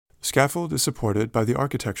Scaffold is supported by the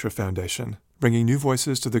Architecture Foundation, bringing new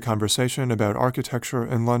voices to the conversation about architecture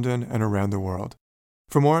in London and around the world.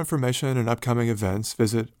 For more information and upcoming events,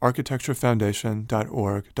 visit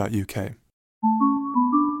architecturefoundation.org.uk.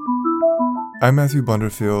 I'm Matthew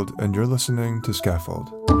Blunderfield, and you're listening to Scaffold.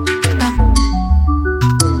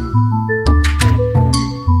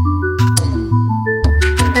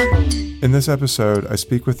 In this episode, I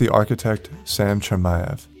speak with the architect Sam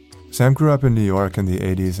Chermayev. Sam grew up in New York in the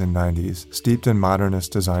 80s and 90s, steeped in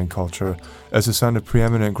modernist design culture as the son of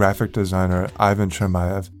preeminent graphic designer Ivan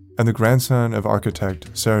Chermayev and the grandson of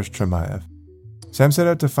architect Serge Chermayev. Sam set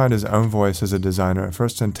out to find his own voice as a designer,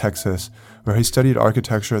 first in Texas, where he studied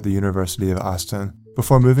architecture at the University of Austin,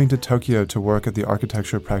 before moving to Tokyo to work at the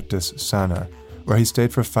architecture practice Sana, where he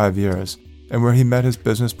stayed for 5 years, and where he met his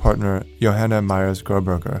business partner Johanna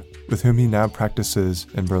Myers-Groberger, with whom he now practices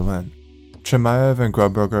in Berlin. Chermayev and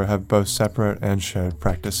Groberger have both separate and shared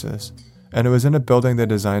practices, and it was in a building they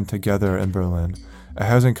designed together in Berlin, a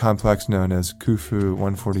housing complex known as Khufu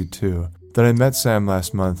 142, that I met Sam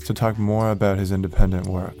last month to talk more about his independent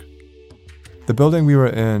work. The building we were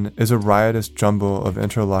in is a riotous jumble of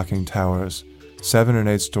interlocking towers, 7 and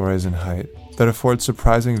 8 stories in height, that afford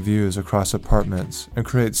surprising views across apartments and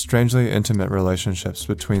create strangely intimate relationships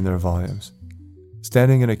between their volumes.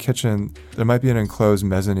 Standing in a kitchen, there might be an enclosed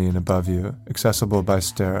mezzanine above you, accessible by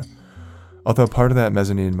stair, although part of that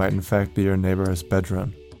mezzanine might in fact be your neighbor's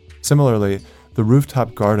bedroom. Similarly, the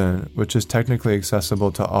rooftop garden, which is technically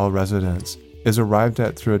accessible to all residents, is arrived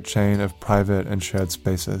at through a chain of private and shared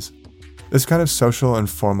spaces. This kind of social and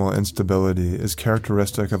formal instability is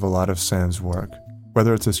characteristic of a lot of Sam's work,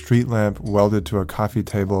 whether it's a street lamp welded to a coffee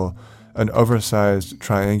table, an oversized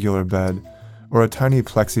triangular bed, or a tiny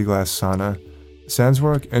plexiglass sauna. Sam's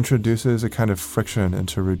work introduces a kind of friction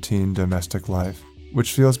into routine domestic life,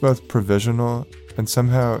 which feels both provisional and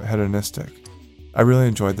somehow hedonistic. I really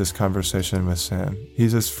enjoyed this conversation with Sam.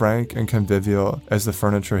 He's as frank and convivial as the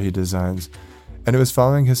furniture he designs, and it was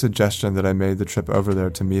following his suggestion that I made the trip over there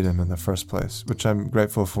to meet him in the first place, which I'm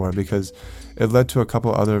grateful for because it led to a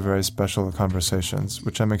couple other very special conversations,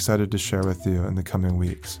 which I'm excited to share with you in the coming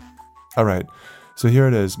weeks. All right, so here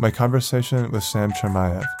it is, my conversation with Sam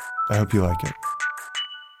Chermayev. I hope you like it.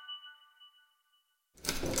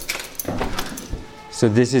 So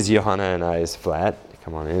this is Johanna and I's flat.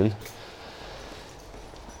 Come on in.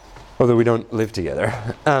 Although we don't live together,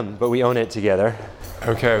 but we own it together.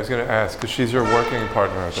 Okay, I was going to ask, because she's your working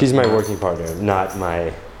partner. She's my working partner, not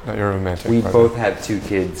your romantic we partner. both have 2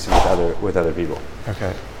 kids with other people.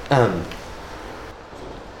 Okay.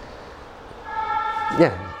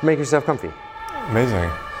 Yeah, make yourself comfy. Amazing.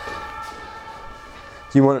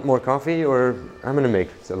 Do you want more coffee, or I'm going to make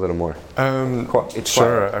a little more?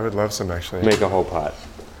 Sure, I would love some actually. Make a whole pot.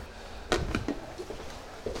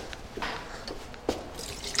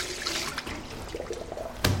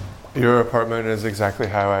 Your apartment is exactly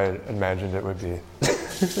how I imagined it would be.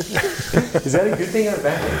 Is that a good thing or a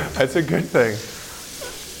bad thing? That's a good thing.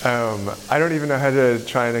 I don't even know how to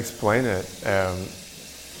try and explain it.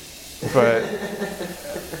 But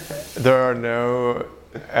there are no,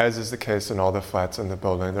 as is the case in all the flats in the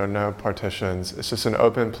building, there are no partitions. It's just an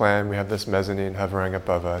open plan. We have this mezzanine hovering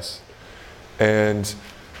above us. And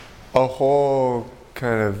a whole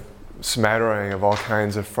kind of smattering of all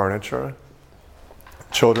kinds of furniture.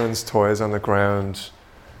 Children's toys on the ground,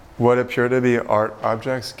 what appear to be art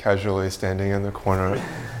objects casually standing in the corner,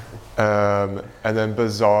 and then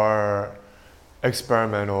bizarre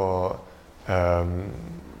experimental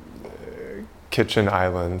kitchen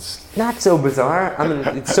islands. Not so bizarre. I mean,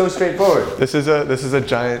 it's so straightforward. This is a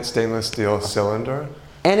giant stainless steel cylinder.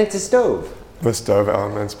 And it's a stove. With stove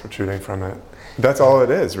elements protruding from it. That's all it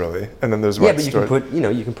is, really. And then there's but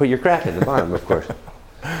you can put your crap in the bottom, of course.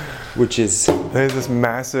 Which is... There's this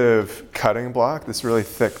massive cutting block, this really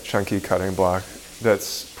thick, chunky cutting block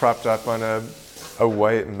that's propped up on a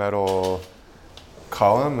white metal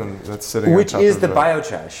column, and that's sitting which on top is of the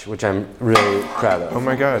biotrash, which I'm really proud of. Oh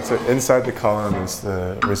my god, so inside the column is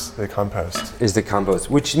the compost. Is the compost,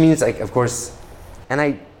 which means, like, of course,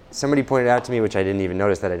 and somebody pointed out to me, which I didn't even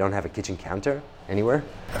notice, that I don't have a kitchen counter anywhere.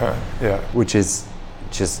 Yeah. Which is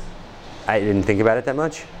just, I didn't think about it that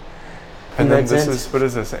much. And then this is, what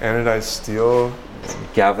is this, anodized steel?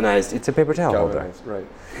 Galvanized, it's a paper towel holder. Right.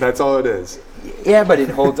 That's all it is. Yeah, but it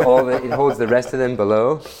holds it holds the rest of them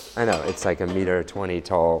below. I know, it's like a 1.20 meter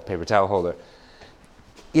tall paper towel holder.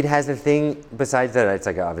 It has a thing, besides that, it's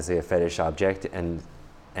like obviously a fetish object and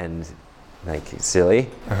like silly.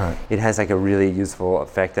 Uh-huh. It has like a really useful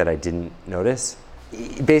effect that I didn't notice.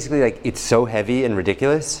 Basically, like, it's so heavy and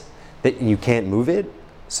ridiculous that you can't move it.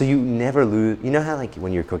 So you never lose. You know how like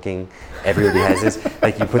when you're cooking, everybody has this.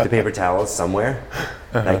 Like you put the paper towels somewhere.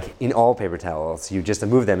 Like in all paper towels, you just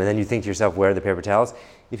move them, and then you think to yourself, where are the paper towels?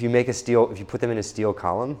 If you put them in a steel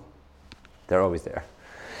column, they're always there.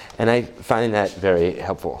 And I find that very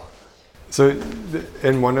helpful. So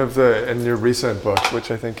in your recent book,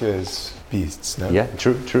 which I think is Beasts, no? Yeah,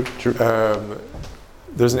 true.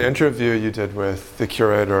 There's an interview you did with the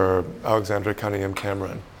curator, Alexandra Cunningham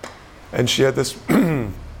Cameron. And she had this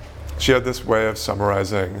way of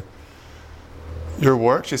summarizing your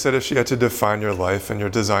work. She said if she had to define your life and your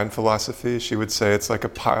design philosophy, she would say it's like a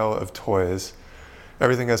pile of toys.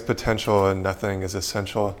 Everything has potential and nothing is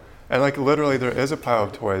essential. And like literally there is a pile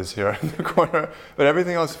of toys here in the corner, but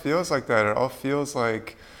everything else feels like that. It all feels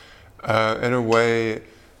like, in a way,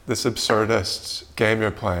 this absurdist game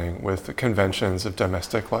you're playing with the conventions of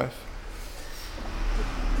domestic life.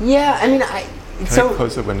 Yeah, I mean, Can I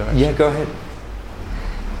close the window? Actually? Yeah, go ahead.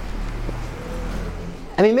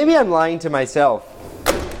 I mean, maybe I'm lying to myself.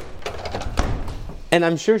 And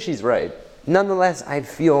I'm sure she's right. Nonetheless, I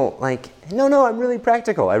feel like, no, I'm really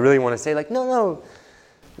practical. I really want to say like, no,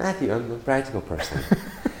 Matthew, I'm a practical person.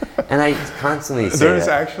 And I constantly say There's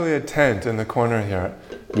actually a tent in the corner here.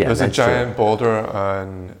 Yeah, there's a giant true. boulder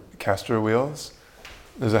on caster wheels.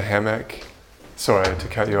 There's a hammock. Sorry to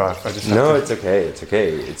cut you off. No, it's okay.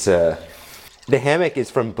 It's the hammock is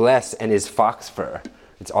from Bless and is fox fur.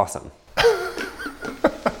 It's awesome.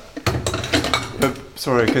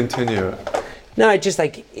 Sorry, continue. No, I just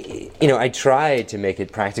like, I try to make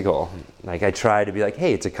it practical. Like I try to be like,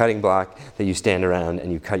 hey, it's a cutting block that you stand around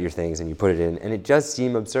and you cut your things and you put it in. And it does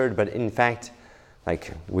seem absurd, but in fact,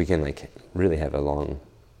 like we can like really have a long,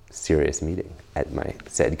 serious meeting at my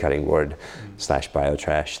said cutting board /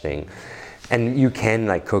 biotrash thing. And you can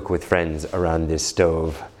like cook with friends around this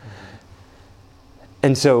stove.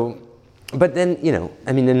 And so, but then,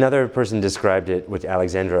 another person described it, which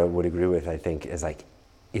Alexandra would agree with, I think, as like,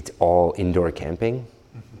 it's all indoor camping.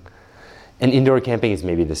 And indoor camping is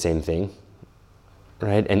maybe the same thing,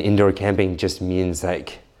 right? And indoor camping just means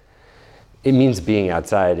like, it means being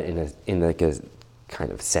outside in like a kind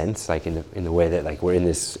of sense, like in the way that like we're in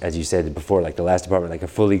this, as you said before, like the last apartment, like a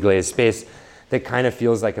fully glazed space that kind of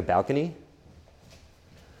feels like a balcony.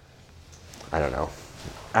 I don't know.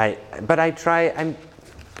 But I try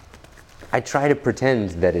to pretend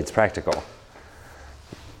that it's practical.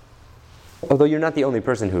 Although you're not the only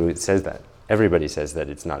person who says that. Everybody says that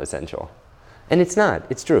it's not essential. And it's not,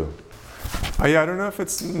 it's true. Yeah, I don't know if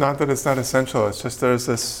it's not that it's not essential, it's just there's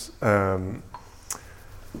this,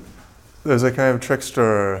 there's a kind of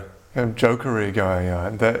trickster, kind of jokery going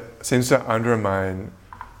on that seems to undermine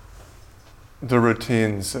the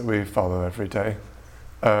routines that we follow every day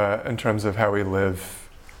in terms of how we live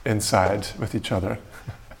inside with each other.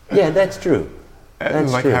 Yeah, that's true.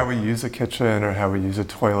 And like how we use a kitchen or how we use a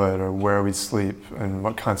toilet or where we sleep and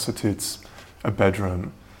what constitutes a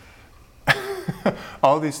bedroom.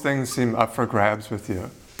 All these things seem up for grabs with you.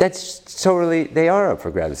 They are up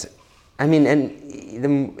for grabs. I mean, and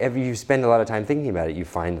if you spend a lot of time thinking about it, you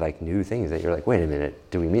find like new things that you're like, wait a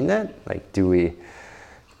minute, do we mean that? Like, this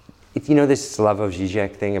Slavoj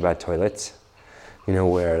Žižek thing about toilets,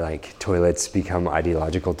 where like toilets become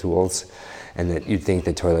ideological tools. And that you'd think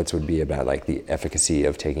that toilets would be about like the efficacy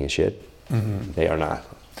of taking a shit. Mm-hmm. They are not,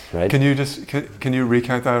 right? Can you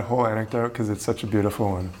recount that whole anecdote because it's such a beautiful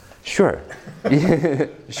one? Sure,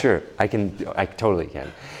 sure. I totally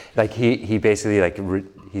can. Like he basically like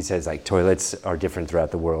he says like toilets are different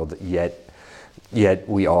throughout the world, yet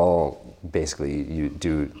we all basically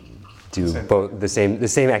do both the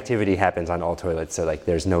same activity happens on all toilets. So like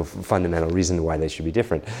there's no fundamental reason why they should be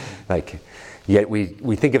different. Like. Yet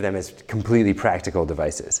we think of them as completely practical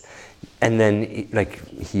devices. And then like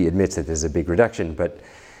he admits that there's a big reduction, but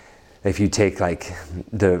if you take like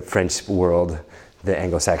the French world, the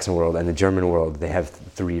Anglo-Saxon world, and the German world, they have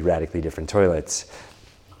 3 radically different toilets.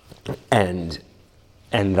 And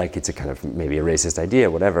like it's a kind of maybe a racist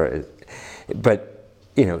idea, whatever. But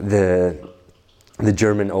the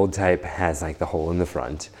German old type has like the hole in the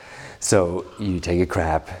front. So you take a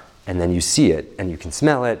crap, and then you see it, and you can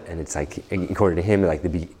smell it, and it's like, according to him, like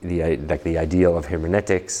the ideal of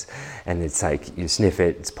hermeneutics, and it's like you sniff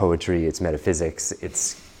it, it's poetry, it's metaphysics,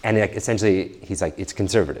 and like essentially he's like it's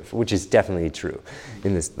conservative, which is definitely true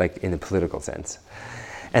in this like in the political sense.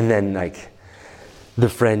 And then like the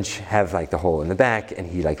French have like the hole in the back, and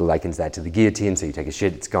he like likens that to the guillotine. So you take a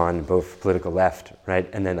shit, it's gone, both political left, right?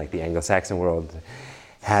 And then like the Anglo-Saxon world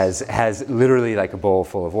has literally like a bowl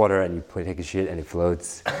full of water, and you take a shit and it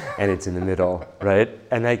floats and it's in the middle, right?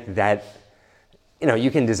 And like that you know,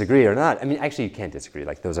 you can disagree or not. I mean, actually, you can't disagree.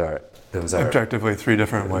 Like those are objectively three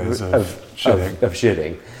different ways of shitting. Of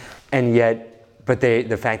shitting, and yet, but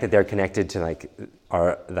the fact that they're connected to like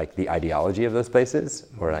the ideology of those places,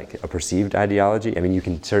 or like a perceived ideology. I mean, you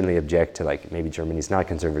can certainly object to like maybe Germany's not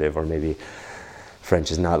conservative, or maybe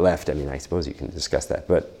French is not left. I mean, I suppose you can discuss that,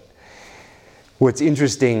 but. What's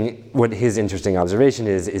interesting, what his interesting observation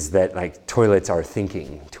is that like toilets are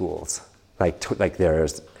thinking tools, like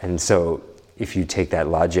there's, and so if you take that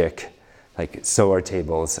logic, like so are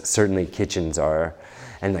tables, certainly kitchens are,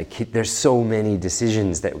 and like there's so many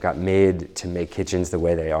decisions that got made to make kitchens the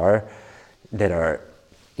way they are, that are,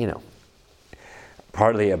 you know,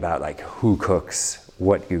 partly about like who cooks,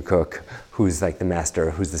 what you cook, who's like the master,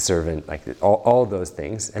 who's the servant, like all those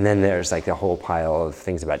things, and then there's like a whole pile of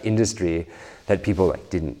things about industry that people like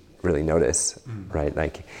didn't really notice, right?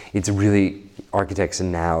 Like it's really, architects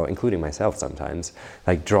now, including myself sometimes,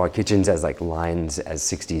 like draw kitchens as like lines as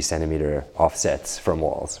 60 centimeter offsets from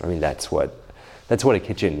walls. I mean, that's what a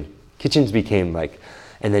kitchens became like,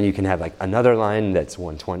 and then you can have like another line that's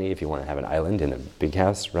 120 if you want to have an island in a big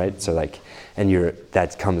house, right? So like, and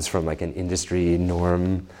that comes from like an industry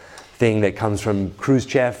norm thing that comes from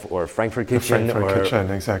Khrushchev or Frankfurt Kitchen. The Frankfurt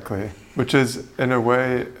Kitchen, exactly. Which is, in a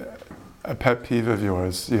way, a pet peeve of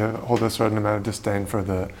yours. You hold a certain amount of disdain for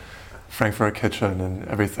the Frankfurt Kitchen and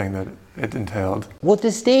everything that it entailed. Well,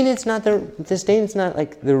 disdain is not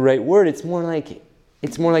like the right word. It's more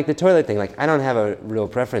like the toilet thing. Like I don't have a real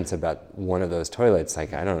preference about one of those toilets.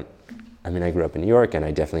 Like I grew up in New York and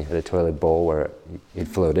I definitely had a toilet bowl where it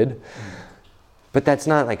floated. But that's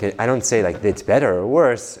not like I don't say like it's better or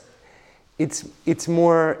worse. It's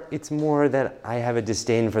more that I have a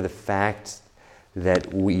disdain for the fact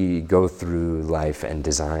that we go through life and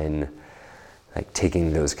design like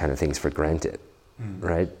taking those kind of things for granted,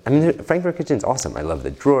 right? I mean, Frankfurt Kitchen's awesome. I love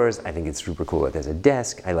the drawers. I think it's super cool that there's a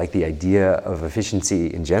desk. I like the idea of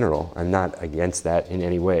efficiency in general. I'm not against that in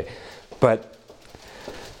any way. But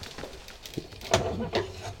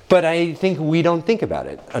I think we don't think about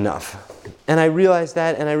it enough. And I realized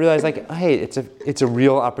that, and I realized like, hey, it's a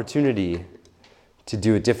real opportunity to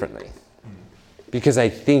do it differently. Because I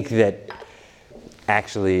think that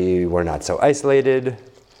actually we're not so isolated.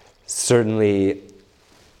 Certainly,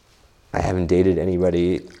 I haven't dated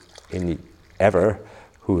anybody ever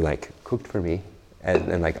who like cooked for me,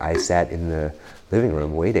 and like I sat in the living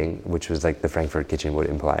room waiting, which was like the Frankfurt Kitchen would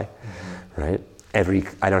imply, right?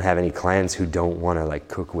 I don't have any clients who don't want to like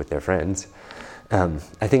cook with their friends.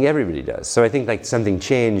 I think everybody does. So I think like something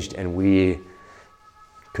changed, and we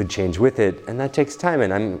could change with it, and that takes time,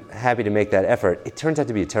 and I'm happy to make that effort. It turns out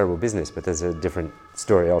to be a terrible business, but there's a different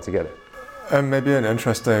story altogether. And maybe an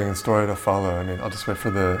interesting story to follow. I mean, I'll just wait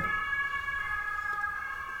for the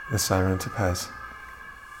siren to pass.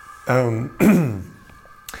 I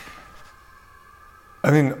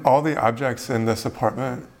mean, all the objects in this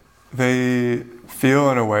apartment, they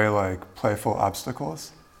feel in a way like playful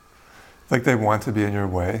obstacles. Like they want to be in your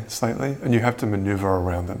way slightly, and you have to maneuver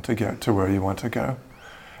around them to get to where you want to go.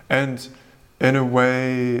 And in a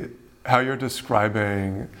way, how you're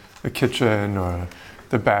describing the kitchen or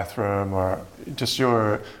the bathroom, or just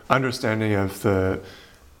your understanding of the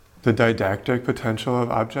didactic potential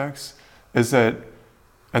of objects, is that,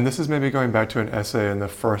 and this is maybe going back to an essay in the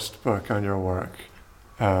first book on your work,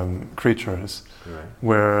 Creatures, right,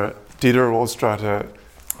 where Dieter Rohlstrater,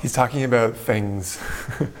 he's talking about things,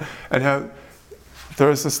 and how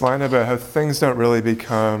there's this line about how things don't really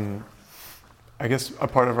become, I guess, a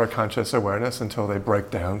part of our conscious awareness until they break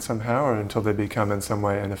down somehow, or until they become in some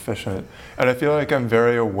way inefficient. And I feel like I'm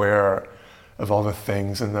very aware of all the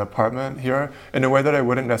things in the apartment here in a way that I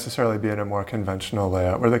wouldn't necessarily be in a more conventional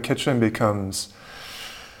layout, where the kitchen becomes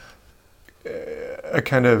a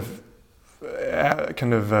kind of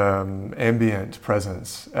ambient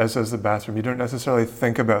presence, as does the bathroom. You don't necessarily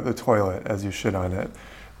think about the toilet as you shit on it.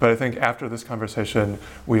 But I think after this conversation,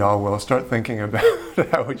 we all will start thinking about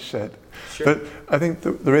how we shit. Sure. But I think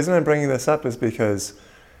the reason I'm bringing this up is because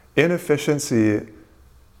inefficiency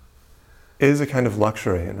is a kind of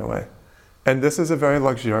luxury in a way. And this is a very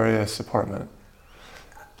luxurious apartment.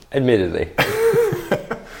 Admittedly.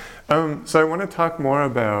 So I want to talk more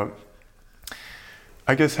about,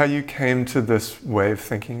 I guess, how you came to this way of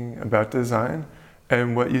thinking about design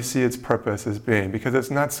and what you see its purpose as being, because it's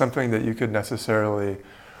not something that you could necessarily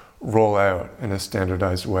roll out in a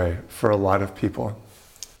standardized way for a lot of people.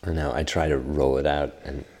 I know, I try to roll it out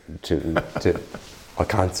and to well,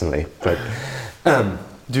 constantly, but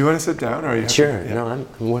do you want to sit down, or are you sure? Yeah. No, I'm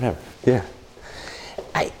whatever. Yeah.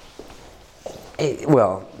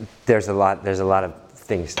 Well, there's a lot of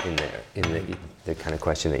things in there, in the kind of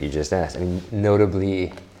question that you just asked. I mean,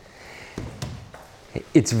 notably,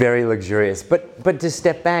 it's very luxurious. But to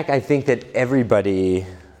step back, I think that everybody,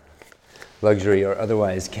 luxury or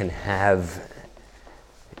otherwise, can have,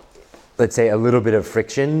 let's say, a little bit of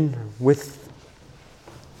friction with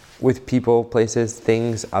people, places,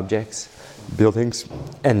 things, objects, buildings,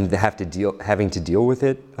 and having to deal with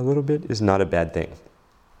it a little bit is not a bad thing,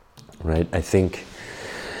 right? I think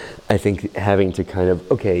having to kind of,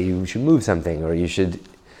 okay, you should move something, or you should,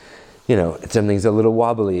 something's a little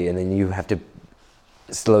wobbly, and then you have to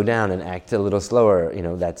slow down and act a little slower.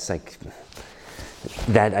 That's like,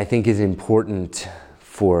 that I think is important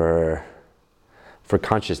for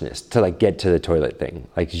consciousness, to like get to the toilet thing.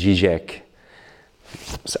 Like Zizek's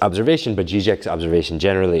observation, but Zizek's observation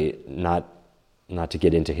generally, not to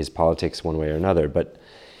get into his politics one way or another, but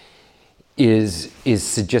is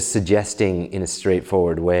just suggesting in a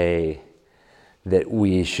straightforward way that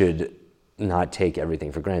we should not take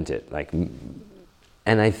everything for granted.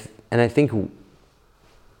 And I think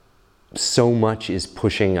so much is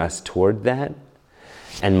pushing us toward that,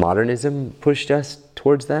 and modernism pushed us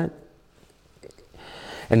towards that.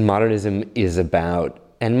 And modernism is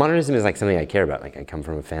like something I care about. Like, I come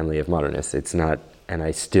from a family of modernists. It's not, and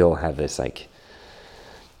I still have this like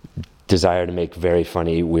desire to make very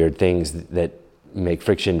funny, weird things that make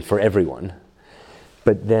friction for everyone.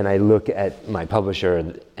 But then I look at my publisher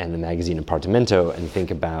and the magazine Apartamento and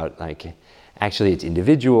think about, like, actually it's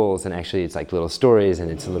individuals, and actually it's like little stories,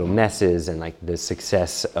 and it's little messes, and like the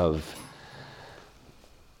success of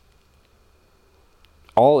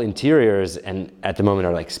all interiors, and at the moment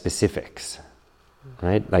are like specifics,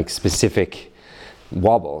 right? Like specific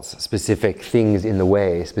wobbles, specific things in the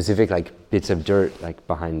way, specific like bits of dirt like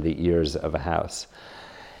behind the ears of a house.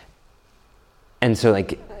 And so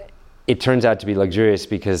like it turns out to be luxurious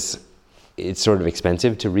because it's sort of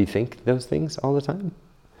expensive to rethink those things all the time.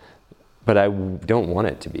 But I don't want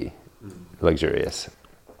it to be luxurious.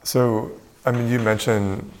 So, I mean, you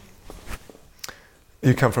mentioned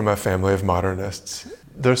you come from a family of modernists.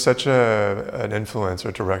 There's such an influence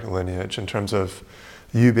or direct lineage in terms of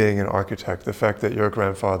you being an architect. The fact that your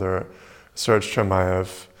grandfather, Serge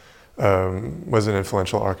Chermayeff, was an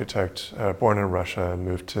influential architect, born in Russia and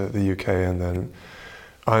moved to the UK and then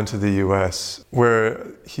on to the US, where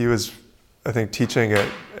he was, I think, teaching at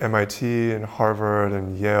MIT and Harvard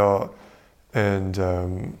and Yale.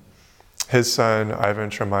 And his son, Ivan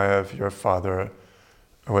Chermayeff, your father,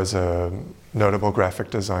 was a notable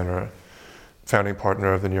graphic designer, founding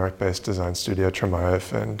partner of the New York-based design studio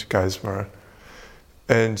Chermayeff and Geismar.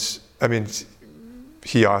 And I mean,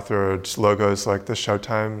 he authored logos like the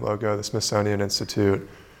Showtime logo, the Smithsonian Institute,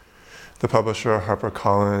 the publisher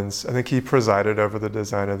HarperCollins. I think he presided over the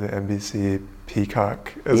design of the NBC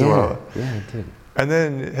Peacock as well. Yeah, I did. And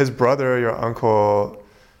then his brother, your uncle,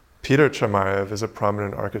 Peter Chermayeff, is a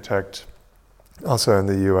prominent architect, also in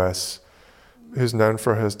the US, who's known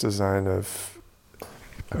for his design of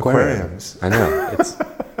aquariums. I know.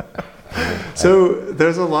 So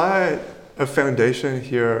there's a lot of foundation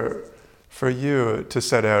here for you to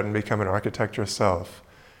set out and become an architect yourself.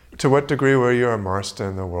 To what degree were you immersed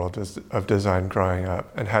in the world of design growing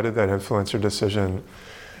up, and how did that influence your decision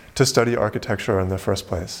to study architecture in the first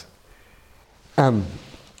place?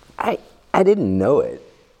 I didn't know it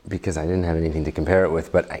because I didn't have anything to compare it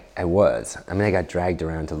with, but I was. I mean, I got dragged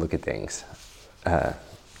around to look at things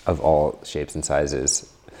of all shapes and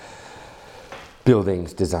sizes,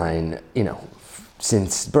 buildings, design,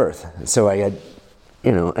 since birth. So I had,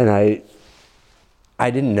 and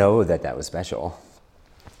I didn't know that was special.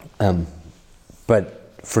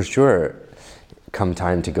 But for sure, come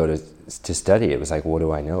time to go to study, it was like, what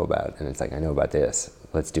do I know about? And it's like, I know about this.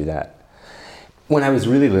 Let's do that. When I was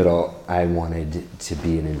really little, I wanted to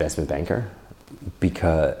be an investment banker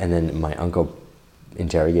and then my uncle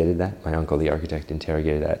interrogated that. My uncle, the architect,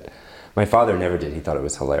 interrogated that. My father never did. He thought it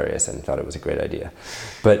was hilarious and thought it was a great idea.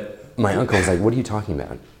 But my uncle was like, what are you talking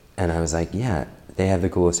about? And I was like, yeah, they have the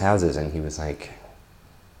coolest houses. And he was like,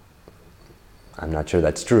 I'm not sure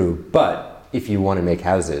that's true, but if you want to make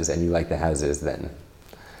houses and you like the houses, then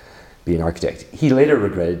be an architect. He later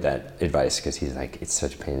regretted that advice because he's like, it's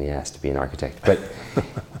such a pain in the ass to be an architect.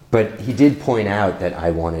 But he did point out that I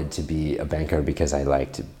wanted to be a banker because I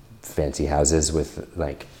liked fancy houses with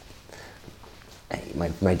like,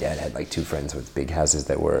 my dad had like two friends with big houses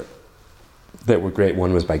that were great.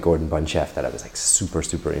 One was by Gordon Buncheff that I was like super,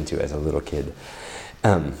 super into as a little kid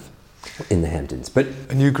in the Hamptons.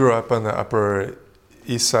 And you grew up on the Upper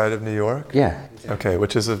East Side of New York? Yeah. Okay,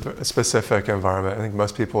 which is a specific environment. I think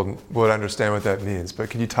most people would understand what that means, but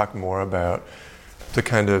can you talk more about the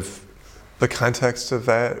kind of the context of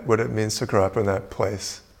that, what it means to grow up in that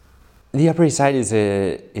place? The Upper East Side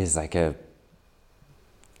is like a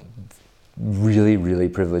really, really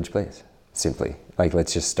privileged place, simply. Like,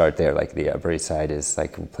 let's just start there. Like, the Upper East Side is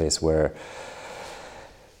like a place where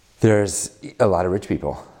there's a lot of rich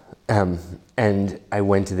people. And I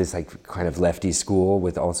went to this like kind of lefty school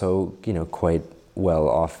with also, quite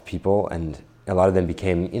well-off people, and a lot of them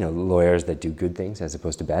became, lawyers that do good things as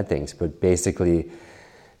opposed to bad things. But basically,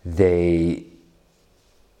 I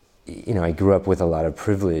grew up with a lot of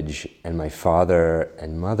privilege, and my father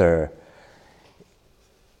and mother.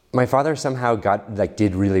 My father somehow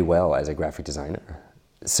did really well as a graphic designer,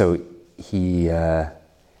 so he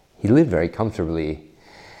lived very comfortably.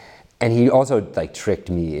 And he also tricked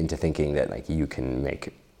me into thinking that you can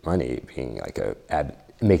make money being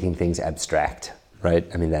making things abstract, right?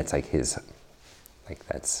 I mean, that's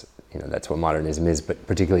that's what modernism is. But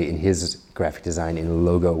particularly in his graphic design, in the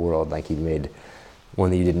logo world, he made one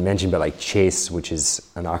that you didn't mention, but Chase, which is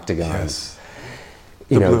an octagon. Yes.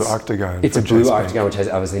 The blue octagon. It's a blue octagon, which has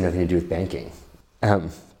obviously nothing to do with banking.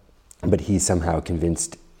 But he somehow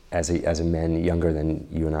convinced, as a man younger than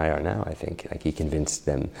you and I are now, I think, he convinced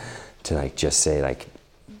them to just say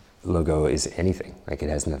logo is anything. It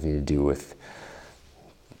has nothing to do with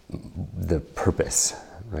the purpose,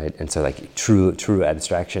 right? And so true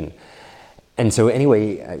abstraction. And so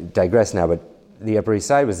anyway, I digress now, but the Upper East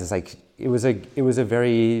Side was this it was a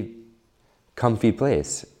very comfy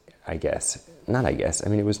place, I guess. Not I guess. I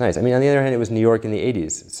mean, it was nice. I mean, on the other hand, it was New York in the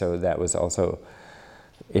 80s, so that was also,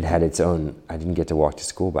 it had its own. I didn't get to walk to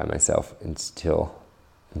school by myself until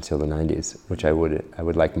the 90s, which I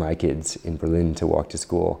would like my kids in Berlin to walk to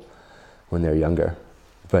school when they're younger.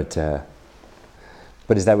 But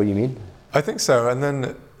is that what you mean? I think so. And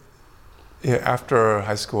then after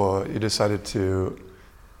high school, you decided to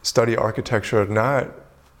study architecture, not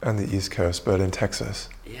on the East Coast, but in Texas.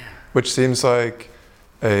 Yeah. Which seems like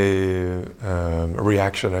a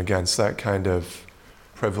reaction against that kind of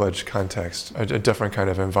privileged context, a different kind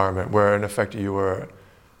of environment where in effect you were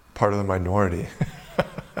part of the minority.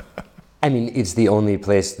 I mean, it's the only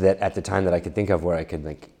place that at the time that I could think of where I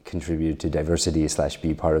could contribute to diversity /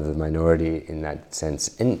 be part of the minority in that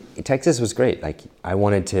sense. And Texas was great. I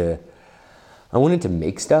wanted to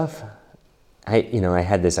make stuff. I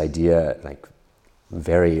had this idea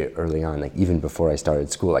very early on, even before I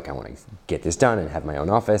started school, I want to get this done and have my own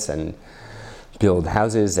office and build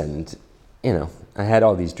houses, and I had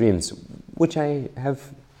all these dreams, which I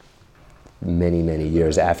have many, many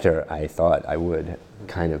years after I thought I would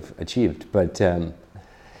kind of achieved. But I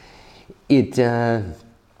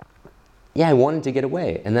wanted to get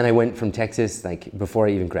away. And then I went from Texas, before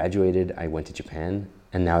I even graduated, I went to Japan,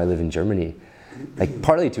 and now I live in Germany,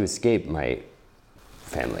 partly to escape my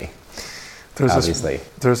family.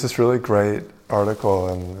 There's this really great article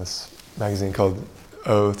in this magazine called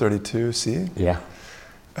O32C. Yeah.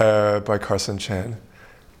 By Carson Chan.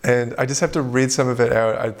 And I just have to read some of it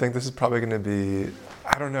out. I think this is probably going to be,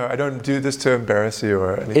 I don't know, I don't do this to embarrass you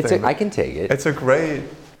or anything. I can take it.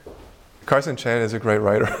 Carson Chan is a great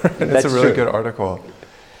writer. And it's a really good article.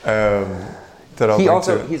 That I'll link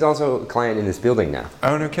to. He's also a client in this building now.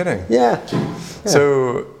 Oh, no kidding. Yeah.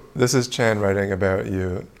 So this is Chan writing about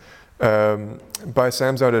you. By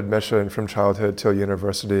Sam's own admission, from childhood till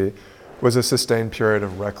university was a sustained period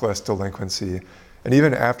of reckless delinquency. And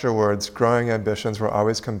even afterwards, growing ambitions were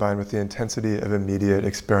always combined with the intensity of immediate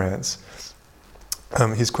experience.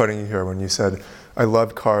 He's quoting you here when you said, "I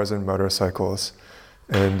loved cars and motorcycles."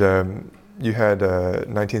 And you had a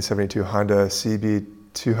 1972 Honda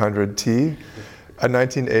CB200T, a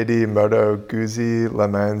 1980 Moto Guzzi Le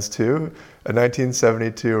Mans 2, a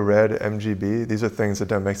 1972 red MGB. These are things that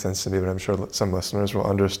don't make sense to me, but I'm sure some listeners will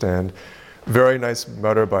understand. Very nice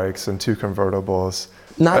motorbikes and 2 convertibles.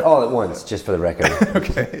 Not all at once, just for the record.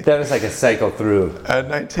 Okay. That was a cycle through.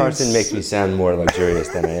 Carson makes me sound more luxurious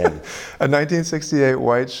than I am. A 1968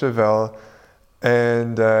 white Chevelle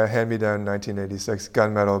and a hand-me-down 1986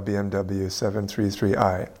 gunmetal BMW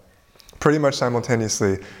 733i. Pretty much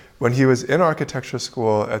simultaneously, when he was in architecture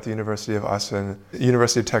school at the University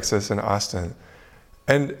of Texas in Austin.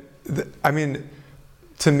 And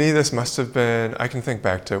to me, this must have been,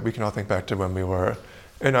 we can all think back to when we were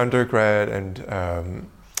in undergrad and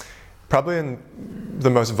probably in the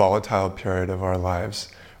most volatile period of our lives,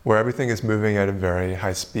 where everything is moving at a very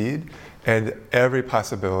high speed and every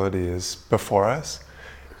possibility is before us.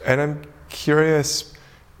 And I'm curious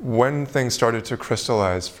when things started to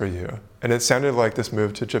crystallize for you. And it sounded like this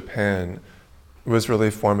move to Japan was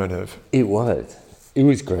really formative. It was. It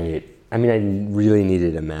was great. I really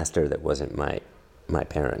needed a master that wasn't my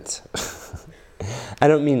parents. I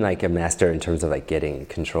don't mean like a master in terms of like getting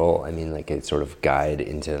control. I mean like a sort of guide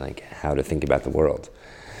into like how to think about the world.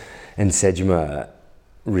 And Sejima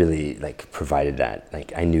really like provided that.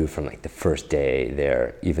 Like I knew from like the first day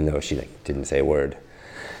there, even though she like didn't say a word,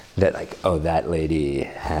 that like, oh, that lady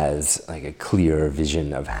has like a clear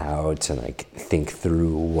vision of how to like think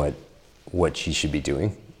through what she should be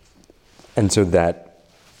doing. And so that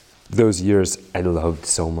those years I loved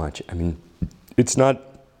so much. I mean, it's not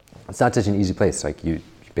such an easy place. Like you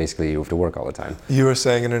have to work all the time. You were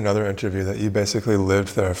saying in another interview that you basically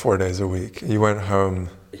lived there 4 days a week. You went home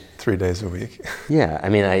 3 days a week. Yeah, I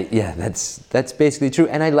mean, that's basically true,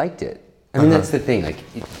 and I liked it. I mean, that's the thing. Like,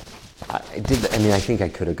 I think I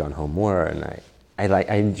could have gone home more, and I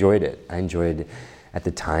enjoyed it. I enjoyed. At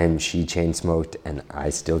the time, she chain smoked, and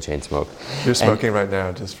I still chain smoke. You're smoking right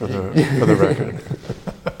now, just for the record.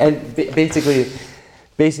 And basically,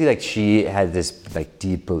 like she had this like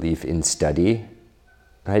deep belief in study,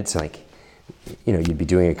 right? So like, you know, you'd be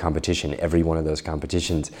doing a competition, every one of those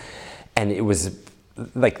competitions, and it was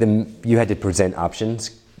like you had to present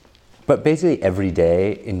options, but basically every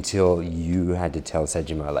day until you had to tell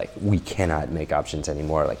Sejima like, we cannot make options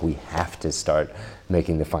anymore. Like we have to start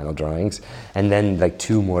making the final drawings, and then like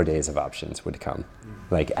 2 more days of options would come,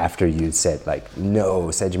 like after you said like, no,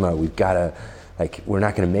 Sejima, we've gotta, like we're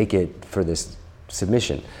not gonna make it for this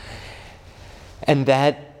submission. And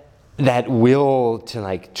that will to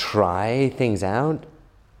like try things out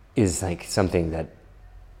is like something that,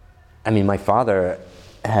 I mean, my father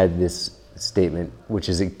had this statement, which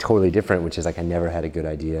is totally different, which is like, I never had a good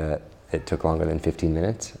idea that took longer than 15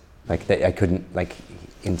 minutes. Like I couldn't, like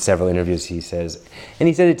in several interviews he says, and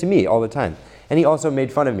he said it to me all the time. And he also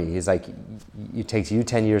made fun of me. He's like, it takes you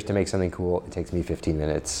 10 years to make something cool. It takes me 15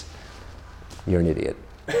 minutes. You're an idiot.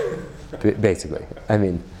 Basically. I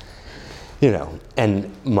mean, you know,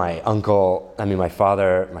 and my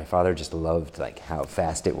father just loved like how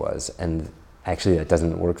fast it was, and actually that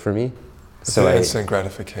doesn't work for me. It's the instant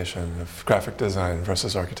gratification of graphic design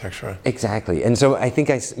versus architecture. Exactly, and so I think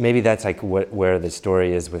maybe that's like where the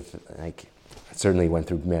story is with like, I certainly went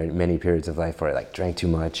through many periods of life where I like drank too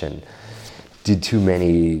much and did too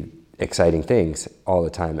many exciting things all the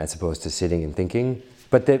time as opposed to sitting and thinking.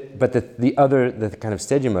 But the kind of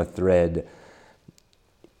Sejima thread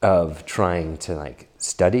of trying to like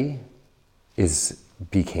study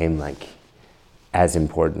became like as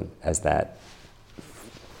important as that.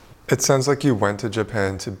 It sounds like you went to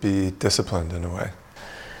Japan to be disciplined in a way.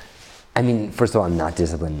 I mean, first of all, I'm not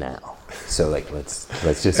disciplined now. So like, let's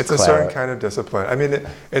just It's a certain kind of discipline. I mean,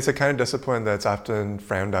 it's a kind of discipline that's often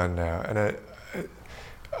frowned on now. And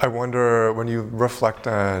I wonder, when you reflect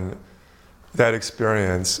on that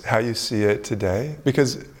experience, how you see it today,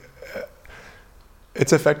 because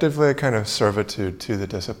it's effectively a kind of servitude to the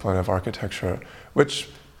discipline of architecture, which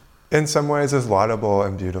in some ways is laudable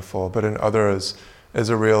and beautiful, but in others is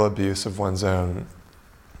a real abuse of one's own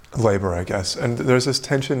labor, I guess. And there's this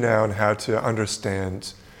tension now in how to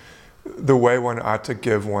understand the way one ought to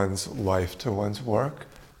give one's life to one's work,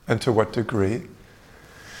 and to what degree.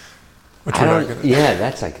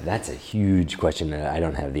 That's a huge question that I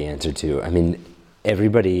don't have the answer to. I mean,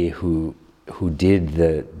 everybody who did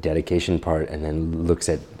the dedication part and then looks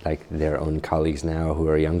at like their own colleagues now who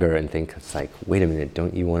are younger and think it's like, wait a minute,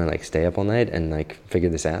 don't you want to like stay up all night and like figure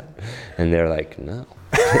this out? And they're like, no.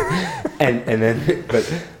 and then,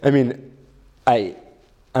 but I mean,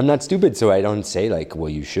 I'm not stupid, so I don't say like, well,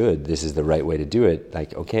 you should, this is the right way to do it.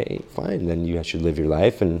 Like, okay, fine, then you should live your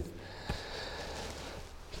life. And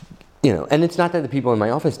you know, and it's not that the people in my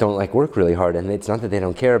office don't like work really hard, and it's not that they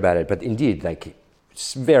don't care about it, but indeed, like,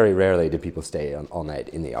 very rarely do people stay all night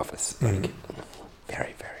in the office. Mm-hmm. Like,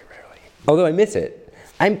 very, very rarely. Although I miss it.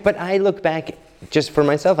 But I look back, just for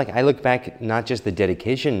myself, like I look back not just the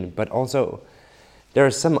dedication, but also there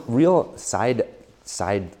are some real side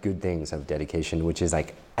good things of dedication, which is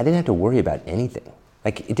like, I didn't have to worry about anything.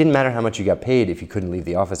 Like, it didn't matter how much you got paid if you couldn't leave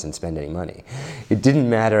the office and spend any money. It didn't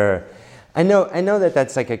matter. I know that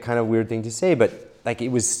that's like a kind of weird thing to say, but like it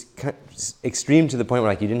was extreme to the point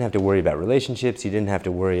where like you didn't have to worry about relationships, you didn't have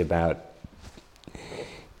to worry about,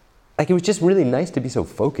 like it was just really nice to be so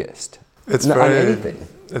focused on anything.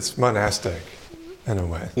 It's monastic in a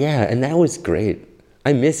way. Yeah, and that was great.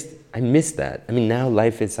 I missed that. I mean, now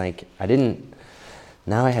life is like,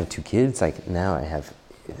 now I have 2 kids, like now I have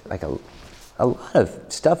like a lot of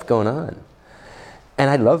stuff going on. And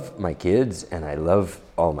I love my kids, and I love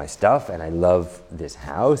all my stuff, and I love this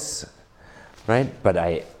house, right? But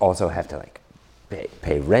I also have to like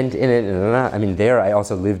pay rent in it. I mean, there I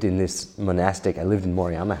also lived in this monastic. I lived in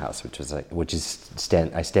Moriyama House,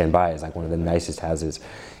 I stand by as like one of the nicest houses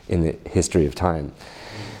in the history of time.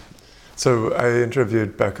 So I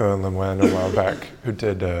interviewed Becca and Lemoine a while back, who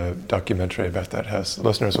did a documentary about that house.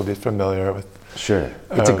 Listeners will be familiar with. Sure,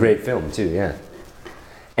 it's a great film too. Yeah,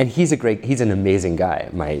 and he's an amazing guy.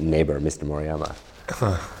 My neighbor, Mr. Moriyama.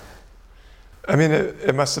 I mean,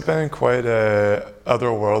 it must have been quite a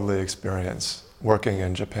otherworldly experience working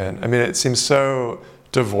in Japan. I mean, it seems so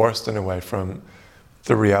divorced in a way from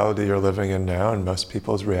the reality you're living in now and most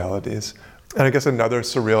people's realities. And I guess another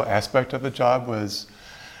surreal aspect of the job was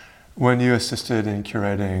when you assisted in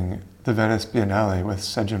curating the Venice Biennale with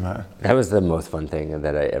Sejima. That was the most fun thing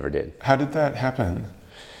that I ever did. How did that happen?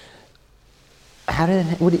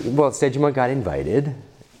 Well, Sejima got invited,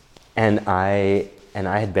 and I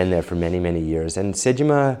had been there for many, many years. And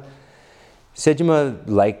Sejima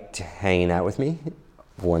liked hanging out with me,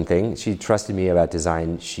 for one thing. She trusted me about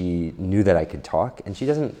design. She knew that I could talk, and she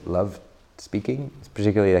doesn't love speaking,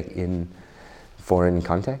 particularly like in foreign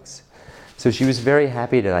contexts. So she was very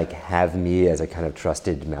happy to like have me as a kind of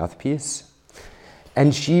trusted mouthpiece.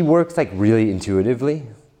 And she works like really intuitively,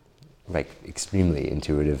 like extremely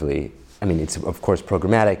intuitively. I mean, it's of course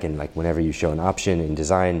programmatic, and like whenever you show an option in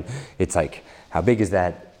design, it's like, how big is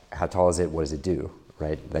that? How tall is it? What does it do?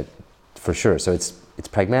 Right? That for sure. So it's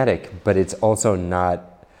pragmatic, but it's also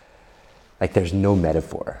not like there's no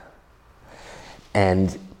metaphor.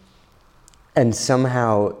 And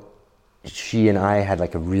somehow she and I had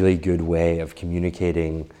like a really good way of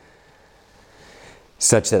communicating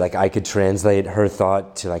such that like I could translate her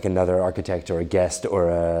thought to like another architect or a guest or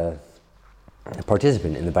a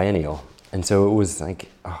participant in the biennial. And so it was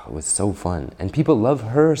like, it was so fun. And people love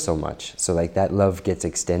her so much. So like that love gets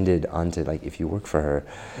extended onto like if you work for her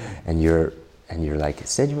and you're like,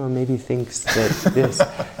 Sejima maybe thinks that this.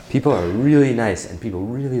 People are really nice and people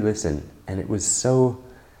really listen. And it was so,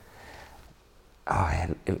 I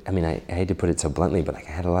hate to put it so bluntly, but like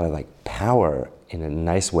I had a lot of like power in a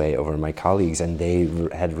nice way over my colleagues, and they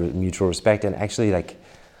had mutual respect. And actually like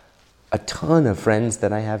a ton of friends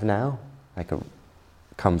that I have now,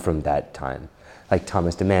 come from that time. Like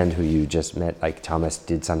Thomas Demand, who you just met, like Thomas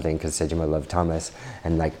did something because Sejima loved Thomas,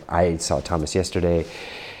 and like I saw Thomas yesterday.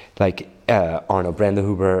 Like Arno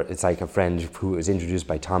Brandehuber, it's like a friend who was introduced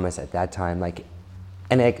by Thomas at that time. Like,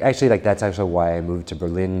 and actually like that's actually why I moved to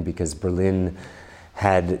Berlin, because Berlin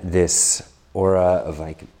had this aura of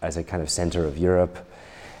like as a kind of center of Europe,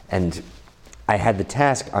 and I had the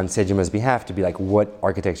task on Sejima's behalf to be like, what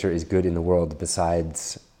architecture is good in the world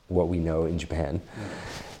besides what we know in Japan?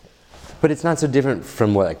 But it's not so different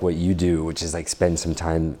from what you do, which is like spend some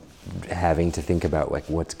time having to think about like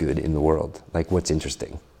what's good in the world, like what's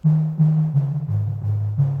interesting.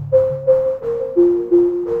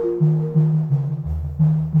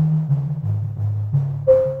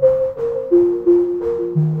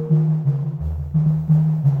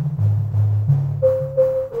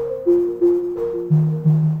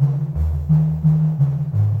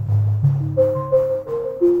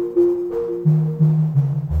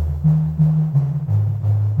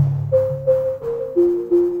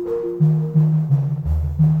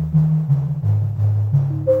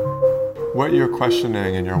 What you're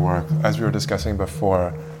questioning in your work, as we were discussing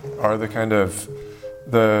before, are the kind of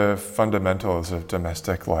the fundamentals of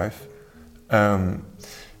domestic life. And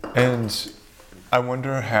I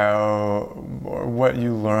wonder what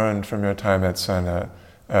you learned from your time at Sana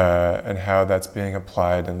and how that's being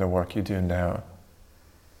applied in the work you do now.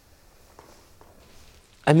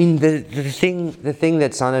 I mean, the thing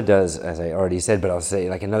that Sana does, as I already said, but I'll say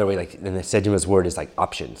like another way, like in the Sejima's word is like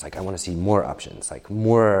options. Like I want to see more options, like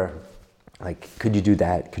more. Like, could you do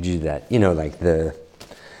that? Could you do that? You know, like the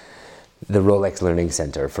Rolex Learning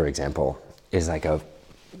Center, for example, is like a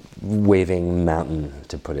waving mountain,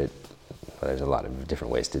 to put it. Well, there's a lot of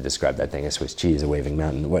different ways to describe that thing. A Swiss cheese, a waving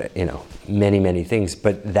mountain, many, many things.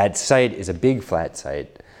 But that site is a big flat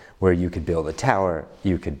site where you could build a tower,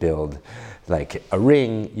 you could build like a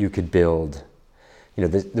ring, you could build,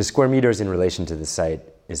 the square meters in relation to the site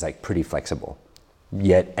is like pretty flexible.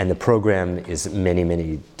 And the program is many,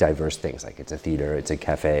 many diverse things. Like it's a theater, it's a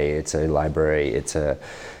cafe, it's a library, it's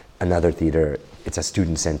another theater, it's a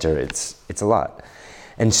student center, it's a lot.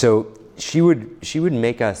 And so she would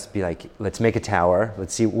make us be like, let's make a tower.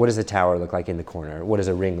 Let's see, what does a tower look like in the corner? What does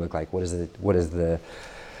a ring look like? What is a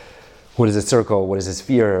circle? What is a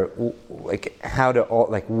sphere? Like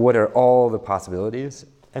what are all the possibilities?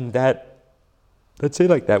 And that, let's say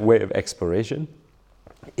like that way of exploration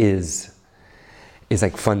is is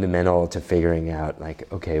like fundamental to figuring out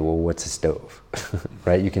like, okay, well, what's a stove,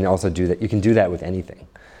 right? You can also do that. You can do that with anything,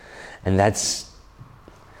 and that's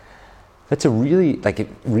a really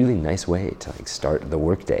nice way to like start the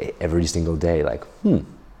workday every single day. Like,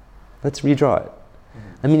 let's redraw it.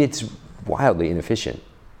 I mean, it's wildly inefficient,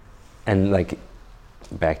 and like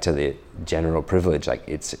back to the general privilege, like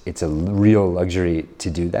it's a real luxury to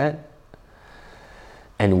do that.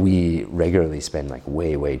 And we regularly spend like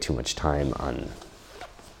way too much time on,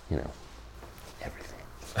 everything.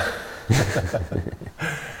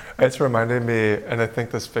 It's reminded me, and I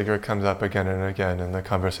think this figure comes up again and again in the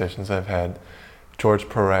conversations I've had, George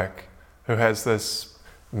Perec, who has this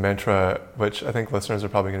mantra, which I think listeners are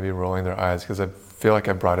probably going to be rolling their eyes because I feel like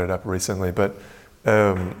I brought it up recently, but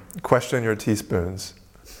question your teaspoons.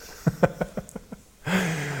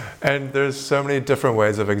 And there's so many different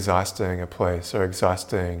ways of exhausting a place or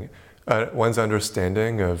exhausting one's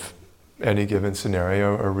understanding of any given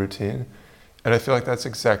scenario or routine. And I feel like that's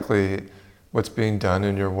exactly what's being done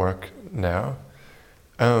in your work now.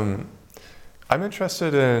 I'm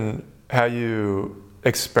interested in how you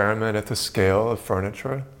experiment at the scale of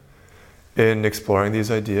furniture in exploring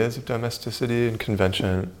these ideas of domesticity and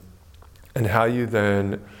convention, and how you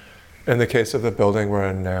then, in the case of the building we're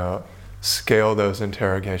in now, scale those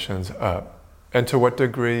interrogations up, and to what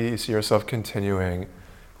degree you see yourself continuing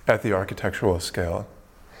at the architectural scale.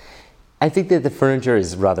 I think that the furniture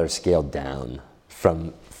is rather scaled down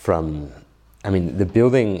from I mean, the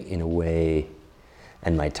building in a way,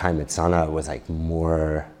 and my time at Sana was like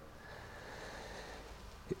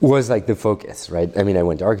the focus, right? I mean, I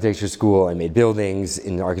went to architecture school, I made buildings.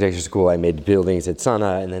 In architecture school, I made buildings at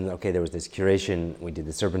Sana, and then, okay, there was this curation, we did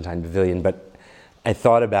the Serpentine Pavilion, but I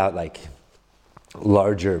thought about like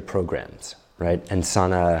larger programs, right? And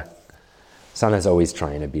Sana's always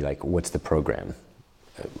trying to be like, what's the program?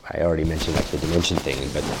 I already mentioned like the dimension thing,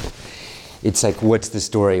 but it's like, what's the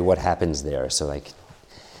story? What happens there? So like,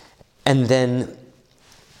 but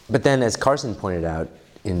then as Carson pointed out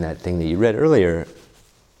in that thing that you read earlier,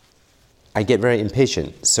 I get very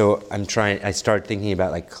impatient. So I start thinking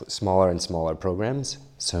about like smaller and smaller programs.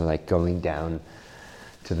 So like going down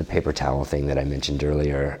to the paper towel thing that I mentioned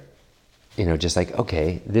earlier, just like,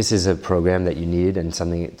 okay, this is a program that you need and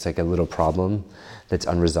something, it's like a little problem that's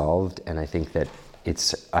unresolved. And I think that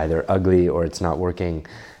it's either ugly or it's not working.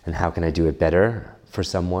 And how can I do it better for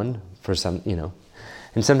someone,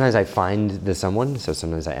 And sometimes I find the someone, so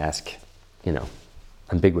sometimes I ask,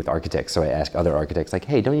 I'm big with architects, so I ask other architects, like,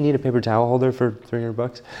 hey, don't you need a paper towel holder for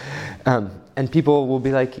 $300? And people will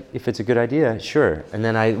be like, if it's a good idea, sure. And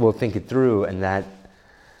then I will think it through, and that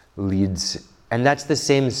leads, and that's the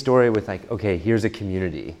same story with like, okay, here's a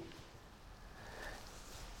community.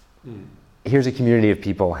 Here's a community of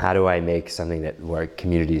people, how do I make something where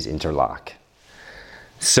communities interlock?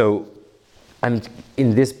 So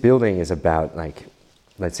in this building is about like,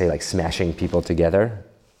 let's say like smashing people together.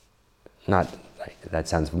 Not like, that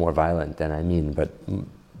sounds more violent than I mean,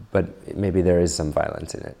 but maybe there is some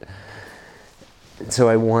violence in it. So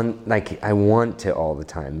I want to all the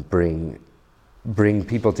time bring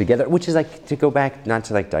people together, which is like, to go back, not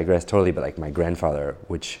to like digress totally, but like my grandfather,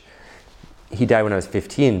 which he died when I was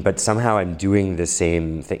 15, but somehow I'm doing the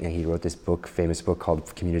same thing. He wrote this famous book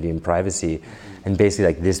called Community and Privacy, and basically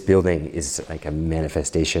like this building is like a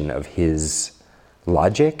manifestation of his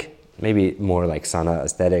logic, maybe more like Sana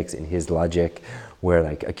aesthetics in his logic, where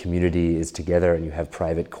like a community is together and you have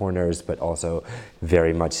private corners, but also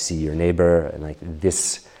very much see your neighbor, and like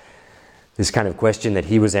this kind of question that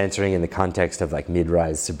he was answering in the context of like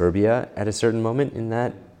mid-rise suburbia at a certain moment in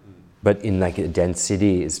that, but in like a dense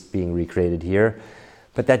city is being recreated here.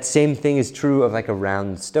 But that same thing is true of like a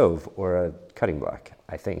round stove or a cutting block,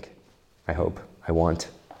 I think, I hope, I want.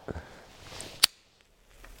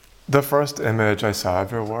 The first image I saw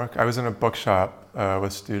of your work, I was in a bookshop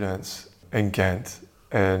with students in Ghent,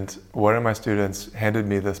 and one of my students handed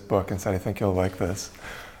me this book and said, I think you'll like this.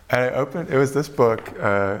 And it was this book,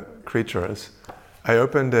 Creatures. I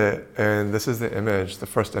opened it, and this is the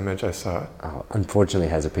first image I saw. Oh, unfortunately,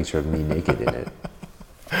 it has a picture of me naked in it.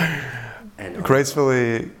 And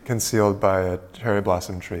gracefully concealed by a cherry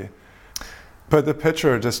blossom tree. But the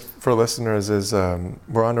picture, just for listeners, is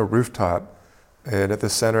we're on a rooftop, and at the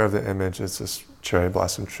center of the image is this cherry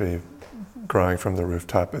blossom tree growing from the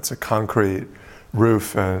rooftop. It's a concrete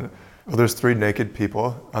roof, and there's 3 naked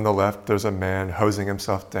people. On the left, there's a man hosing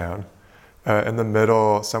himself down. In the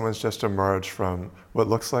middle, someone's just emerged from what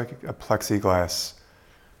looks like a plexiglass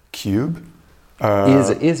cube.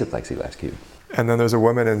 It is a plexiglass cube. And then there's a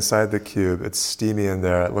woman inside the cube. It's steamy in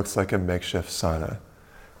there. It looks like a makeshift sauna.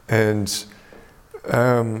 And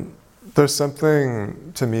there's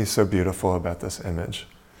something to me so beautiful about this image.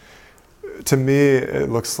 To me, it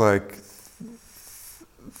looks like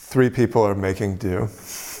three people are making do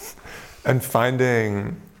and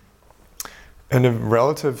finding in a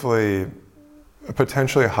relatively,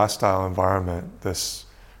 potentially hostile environment, this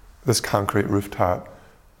concrete rooftop,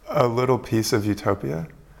 a little piece of utopia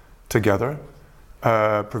together,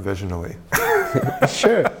 provisionally.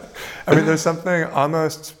 Sure. I mean, there's something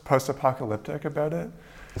almost post-apocalyptic about it.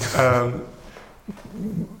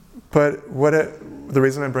 But the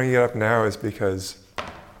reason I'm bringing it up now is because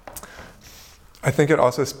I think it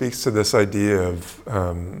also speaks to this idea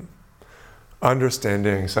of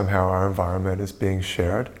understanding somehow our environment is being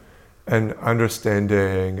shared, and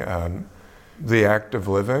understanding the act of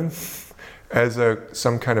living as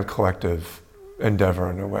some kind of collective endeavor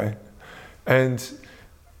in a way. And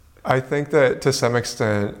I think that to some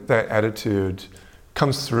extent that attitude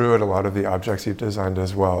comes through at a lot of the objects you've designed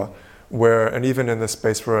as well, and even in the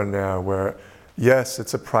space we're in now, where yes,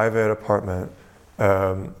 it's a private apartment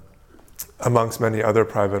amongst many other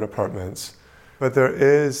private apartments, but there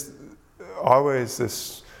is always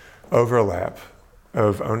this overlap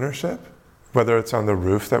of ownership, whether it's on the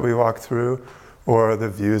roof that we walk through or the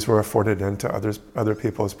views we're afforded into other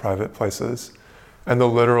people's private places, and the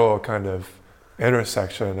literal kind of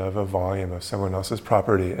intersection of a volume of someone else's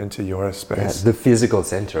property into your space. Yeah, the physical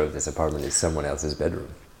center of this apartment is someone else's bedroom.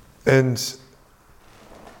 And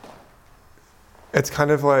it's kind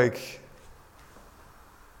of like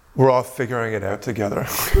we're all figuring it out together.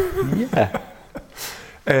 Yeah.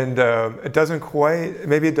 And it doesn't quite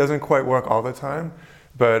work all the time,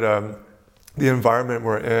 but the environment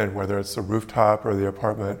we're in, whether it's the rooftop or the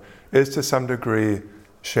apartment, is to some degree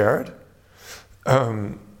shared.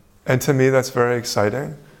 And to me, that's very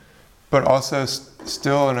exciting, but also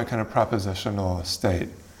still in a kind of propositional state.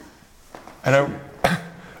 And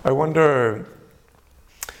I wonder,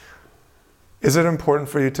 is it important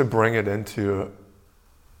for you to bring it into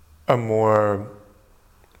a more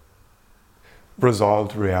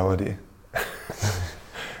resolved reality?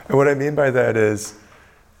 And what I mean by that is,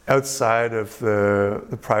 outside of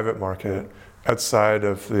the private market, outside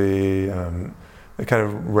of the kind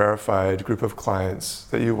of rarefied group of clients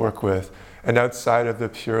that you work with, and outside of the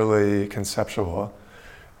purely conceptual,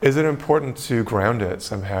 is it important to ground it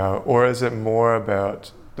somehow, or is it more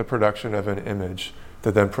about the production of an image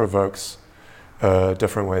that then provokes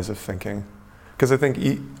different ways of thinking? Because I think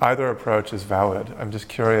either approach is valid. I'm just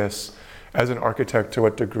curious, as an architect, to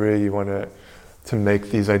what degree you want to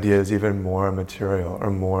make these ideas even more material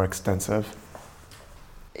or more extensive.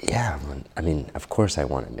 Yeah, I mean, of course I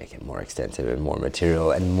want to make it more extensive and more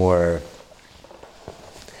material and more...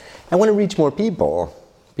 I want to reach more people,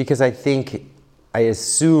 because I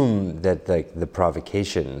assume that the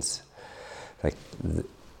provocations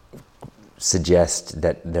suggest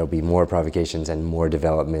that there'll be more provocations and more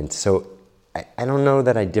development. So I don't know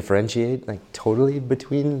that I differentiate totally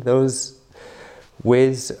between those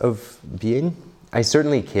ways of being. I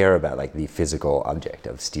certainly care about the physical object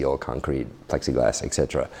of steel, concrete, plexiglass,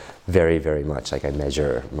 etc. very, very much. I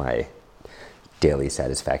measure my daily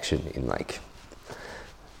satisfaction in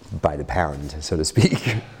by the pound, so to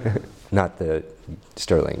speak. Not the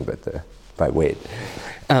sterling, but by weight.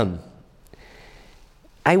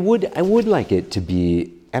 I would like it to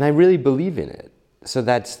be, and I really believe in it. So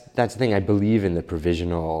that's the thing. I believe in the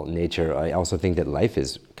provisional nature. I also think that life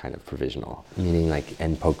is kind of provisional, meaning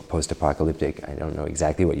and post-apocalyptic. I don't know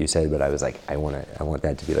exactly what you said, but I was I want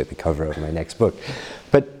that to be the cover of my next book.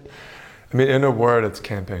 But I mean, in a word, it's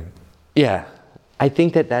camping. Yeah, I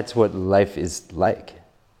think that that's what life is like,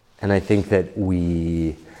 and I think that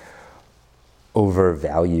we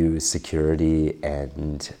overvalue security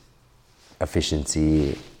and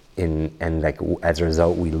efficiency as a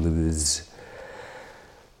result we lose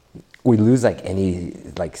any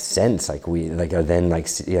sense.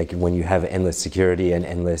 When you have endless security and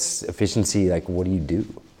endless efficiency, what do you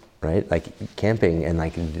do, right? Camping and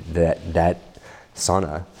that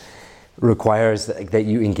sauna requires that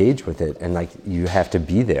you engage with it, and you have to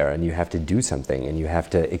be there, and you have to do something, and you have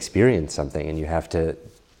to experience something, and you have to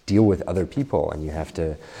deal with other people, and you have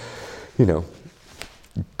to,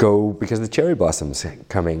 go because the cherry blossom's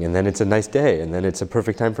coming, and then it's a nice day, and then it's a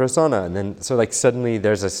perfect time for a sauna, and then suddenly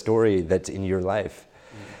there's a story that's in your life.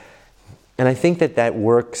 And I think that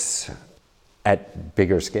works at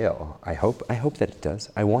bigger scale. I hope that it does.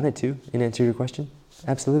 I want it to, in answer to your question.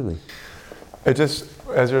 Absolutely. It just,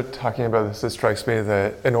 as you're talking about this, it strikes me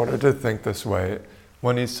that in order to think this way,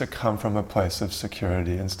 one needs to come from a place of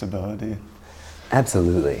security and stability.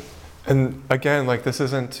 Absolutely. And again, this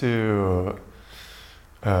isn't to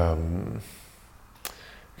kind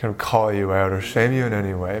kind of call you out or shame you in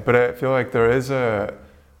any way, but I feel like there is a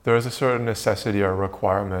certain necessity or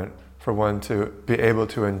requirement for one to be able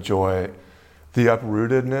to enjoy the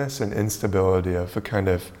uprootedness and instability of a kind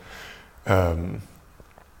of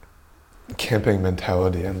camping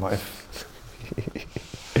mentality in life.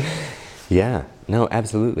 Yeah, no,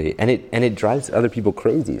 absolutely. And it drives other people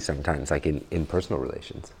crazy sometimes, like in personal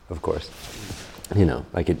relations, of course. You know,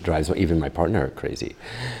 like it drives even my partner crazy,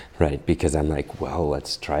 right? Because I'm like, well,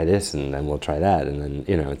 let's try this and then we'll try that. And then,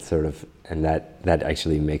 you know, it's sort of, and that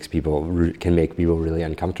actually can make people really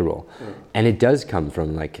uncomfortable. Mm. And it does come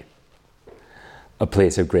from like a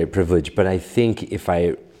place of great privilege. But I think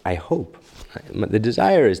I hope, the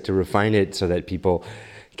desire is to refine it so that people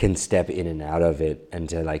can step in and out of it and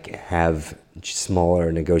to like have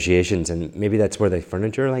smaller negotiations. And maybe that's where the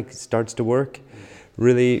furniture like starts to work.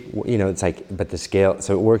 Really, you know, it's like, but the scale,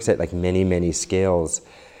 so it works at like many, many scales.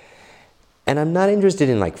 And I'm not interested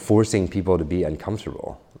in like forcing people to be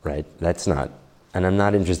uncomfortable, right? That's not, and I'm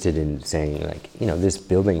not interested in saying like, you know, this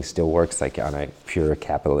building still works like on a pure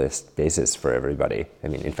capitalist basis for everybody. I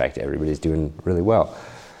mean, in fact, everybody's doing really well,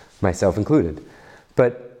 myself included.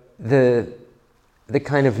 But the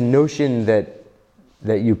kind of notion that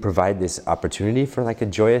you provide this opportunity for like a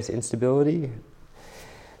joyous instability,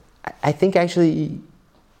 I think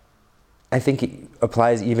it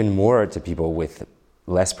applies even more to people with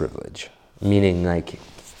less privilege. Meaning, like,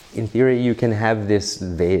 in theory, you can have this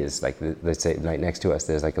vase, like, let's say right next to us,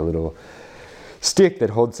 there's like a little stick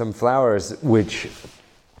that holds some flowers, which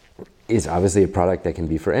is obviously a product that can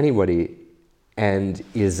be for anybody, and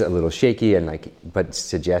is a little shaky and like, but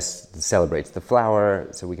celebrates the flower,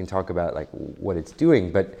 so we can talk about like what it's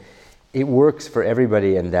doing, but it works for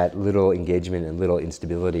everybody, and that little engagement and little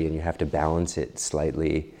instability, and you have to balance it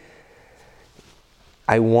slightly.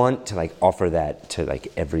 I want to like offer that to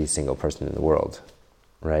like every single person in the world,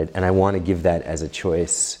 right? And I want to give that as a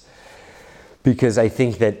choice, because I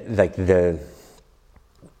think that like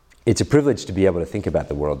it's a privilege to be able to think about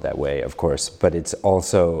the world that way, of course, but it's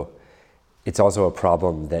also a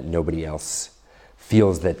problem that nobody else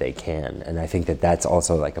feels that they can. And I think that that's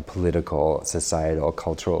also like a political, societal,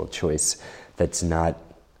 cultural choice that's not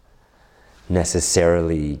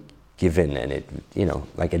necessarily given. And it, you know,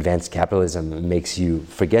 like advanced capitalism makes you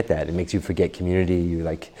forget that. It makes you forget community. You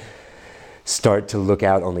like start to look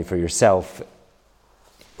out only for yourself,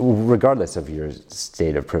 regardless of your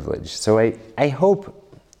state of privilege. So I hope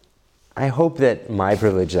that my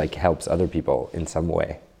privilege like helps other people in some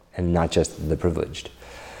way, and not just the privileged.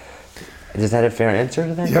 Is that a fair answer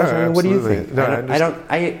to that question? Absolutely. What do you think? No,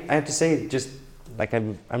 I have to say, just like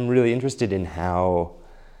I'm really interested in how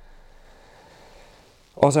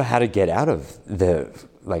to get out of the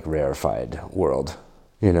like rarefied world.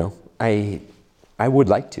 You know, I would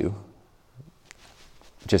like to.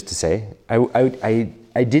 Just to say, I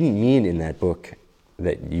didn't mean in that book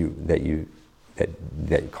that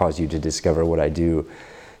caused you to discover what I do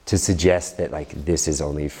to suggest that like this is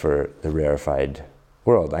only for the rarefied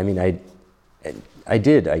world. I mean, I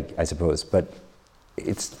did, I suppose, but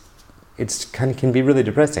it's kind of can be really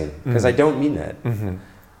depressing, because I don't mean that. Mm-hmm.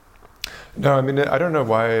 No, I mean, I don't know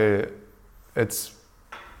why it's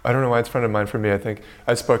front of mind for me. I think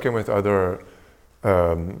I've spoken with other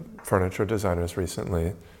furniture designers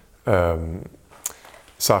recently,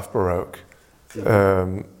 soft Baroque,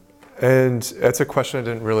 and it's a question I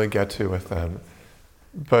didn't really get to with them.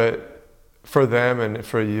 But for them and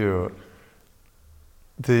for you,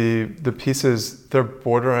 the pieces, they're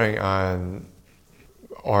bordering on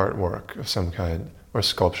artwork of some kind or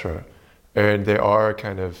sculpture, and they are a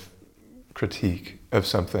kind of critique of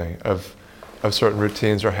something, of certain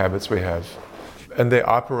routines or habits we have, and they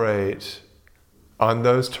operate on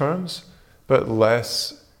those terms, but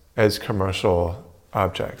less as commercial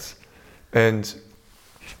objects. And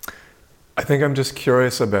I think I'm just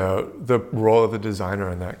curious about the role of the designer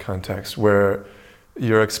in that context, where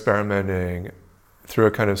you're experimenting through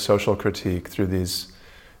a kind of social critique, through these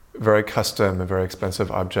very custom and very expensive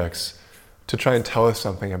objects, to try and tell us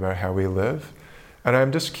something about how we live. And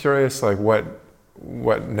I'm just curious, like, what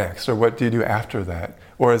next, or what do you do after that,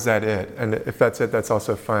 or is that it? And if that's it, that's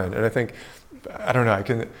also fine. And I think, I don't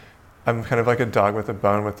know, I'm kind of like a dog with a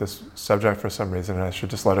bone with this subject for some reason, and I should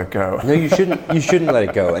just let it go. No, you shouldn't. You shouldn't let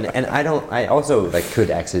it go. And I also like could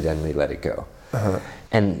accidentally let it go. Uh-huh.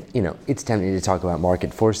 And you know, it's tempting to talk about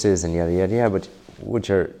market forces and yada yada yada, but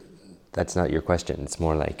that's not your question. It's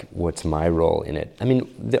more like, what's my role in it? I mean,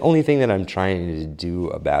 the only thing that I'm trying to do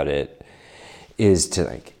about it is to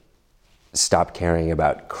like stop caring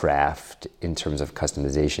about craft in terms of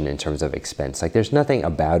customization, in terms of expense. Like, there's nothing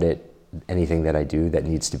about it, anything that I do, that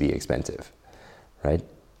needs to be expensive, right?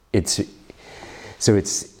 it's so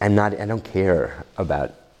it's I don't care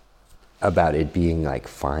about it being like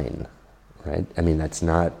fine, right? I mean,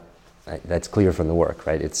 that's clear from the work,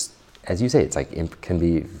 right? It's, as you say, it's like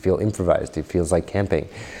feel improvised. It feels like camping.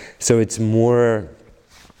 So it's more,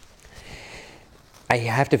 I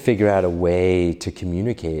have to figure out a way to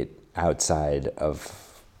communicate outside of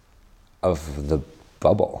the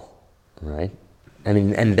bubble, right? I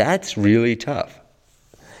mean, and that's really tough.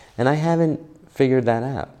 And I haven't figured that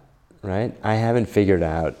out, right? I haven't figured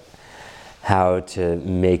out how to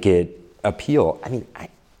make it appeal. I mean,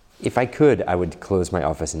 if I could, I would close my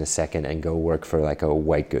office in a second and go work for like a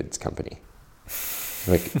white goods company.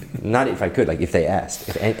 Like, not if I could, like if they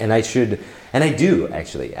asked. And I should, and I do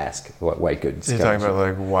actually ask what white goods. You're talking about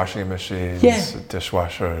like washing machines,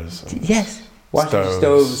 dishwashers. Yes, washing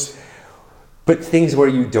stoves. But things where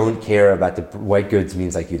you don't care about the white goods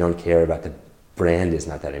means like you don't care about the brand is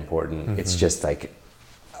not that important. Mm-hmm. It's just like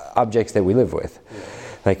objects that we live with. Yeah.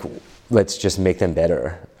 Like, let's just make them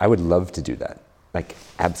better. I would love to do that. Like,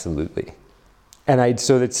 absolutely.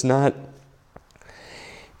 So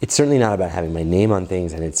it's certainly not about having my name on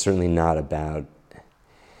things, and it's certainly not about,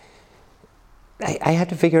 I have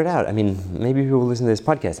to figure it out. I mean, maybe people will listen to this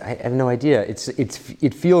podcast. I have no idea.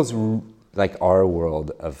 It feels like our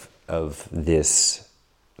world of this,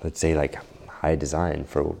 let's say like high design,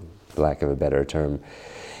 for lack of a better term,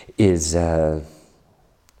 is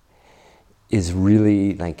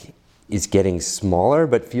really like, is getting smaller,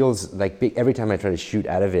 but feels like big. Every time I try to shoot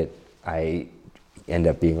out of it, I end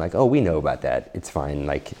up being like, oh, we know about that. It's fine.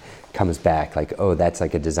 Like, comes back like, oh, that's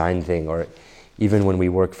like a design thing. Or even when we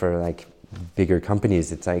work for like bigger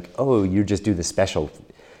companies, it's like, oh, you just do the special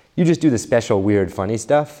weird, funny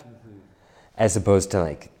stuff, as opposed to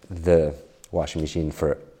like the washing machine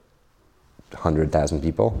for 100,000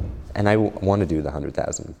 people. And I want to do the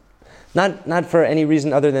 100,000. Not for any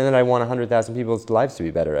reason other than that I want 100,000 people's lives to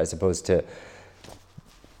be better, as opposed to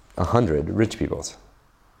 100 rich people's.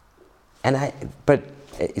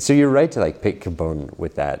 So you're right to like pick a bone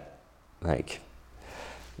with that, like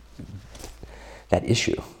that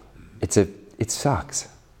issue. It sucks.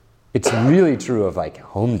 It's really true of like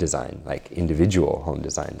home design, like individual home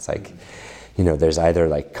design. It's like, you know, there's either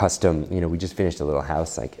like custom, you know, we just finished a little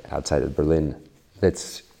house like outside of Berlin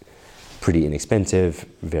that's pretty inexpensive,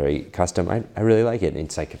 very custom. I really like it.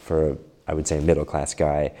 It's like for, I would say, a middle-class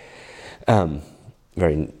guy,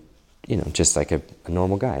 very, you know, just like a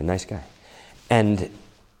normal guy, a nice guy.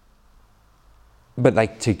 But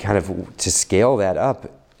like to scale that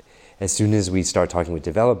up, as soon as we start talking with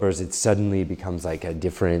developers, it suddenly becomes like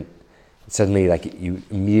suddenly like you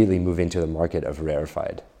immediately move into the market of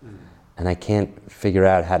rarefied. And I can't figure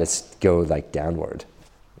out how to go like downward,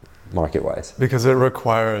 market-wise. Because it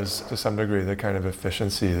requires, to some degree, the kind of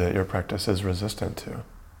efficiency that your practice is resistant to.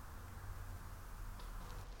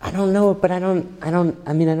 I don't know, but I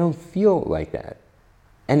don't feel like that.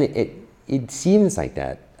 And it seems like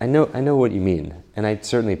that. I know what you mean. And I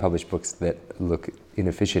certainly publish books that look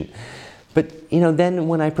inefficient. But, you know, then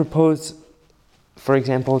when I propose, for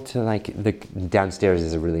example, to like downstairs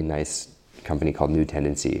is a really nice company called New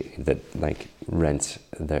Tendency that like rents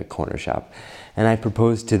the corner shop. And I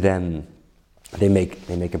proposed to them, they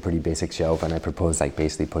make a pretty basic shelf, and I proposed like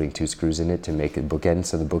basically putting 2 screws in it to make a bookend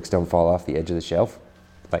so the books don't fall off the edge of the shelf.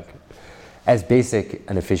 Like, as basic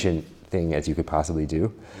and efficient thing as you could possibly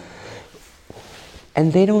do.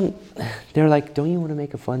 And they're like, don't you want to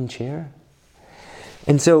make a fun chair?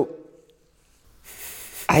 And so,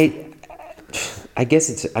 I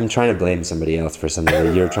guess I'm trying to blame somebody else for something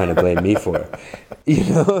that you're trying to blame me for. You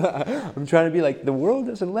know, I'm trying to be like, the world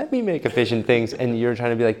doesn't let me make efficient things, and you're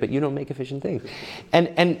trying to be like, but you don't make efficient things.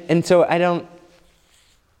 And so I don't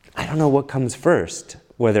know what comes first,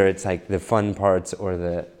 whether it's like the fun parts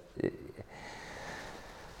or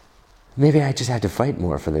maybe I just have to fight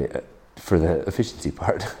more for the efficiency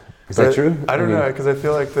part. Is that true? I don't know, because I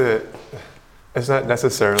feel like it's not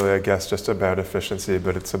necessarily, I guess, just about efficiency,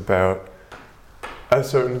 but it's about a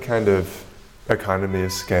certain kind of economy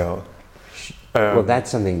of scale. Well,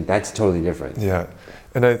 that's totally different. Yeah.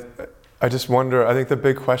 And I just wonder, I think the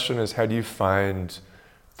big question is, how do you find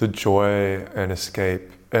the joy and escape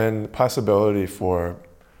and possibility for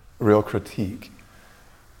real critique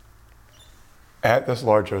at this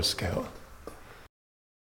larger scale?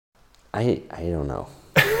 I don't know.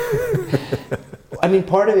 I mean,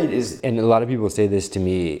 part of it is, and a lot of people say this to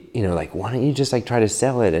me, you know, like, why don't you just like try to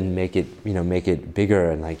sell it and make it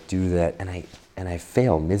bigger and like do that? And I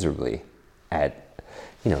fail miserably at,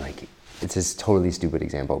 you know, like, it's this totally stupid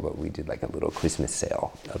example, but we did like a little Christmas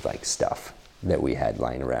sale of like stuff that we had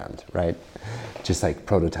lying around, right? Just like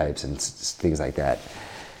prototypes and things like that.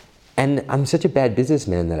 And I'm such a bad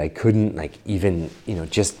businessman that I couldn't like even,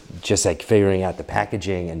 just like figuring out the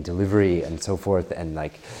packaging and delivery and so forth and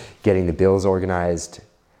like getting the bills organized.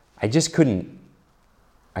 I couldn't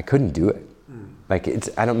do it. Like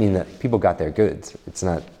I don't mean that people got their goods. It's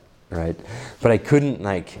not, right? But I couldn't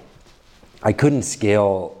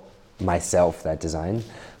scale myself that design.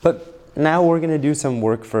 But now we're going to do some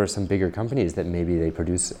work for some bigger companies that maybe they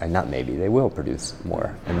produce, and not maybe, they will produce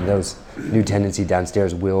more. And those New Tendency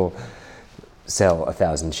downstairs will sell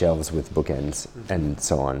 1,000 shelves with bookends and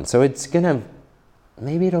so on. So it's going to,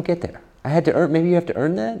 maybe it'll get there. I had to earn, maybe you have to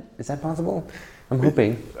earn that? Is that possible? I'm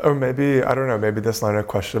hoping. Or maybe, I don't know, maybe this line of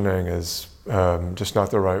questioning is just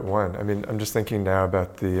not the right one. I mean, I'm just thinking now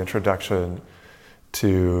about the introduction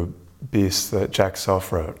to Beast that Jack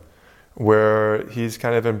Self wrote, where he's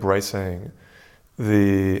kind of embracing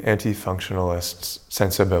the anti-functionalist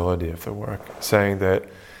sensibility of the work, saying that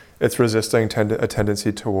it's resisting a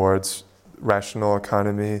tendency towards rational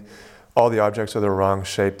economy. All the objects are the wrong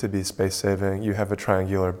shape to be space-saving. You have a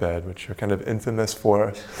triangular bed, which you're kind of infamous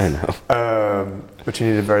for. I know. Which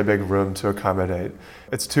you need a very big room to accommodate.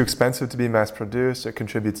 It's too expensive to be mass-produced. It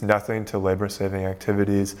contributes nothing to labor-saving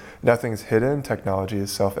activities. Nothing's hidden. Technology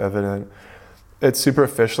is self-evident. It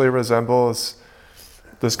superficially resembles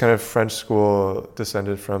this kind of French school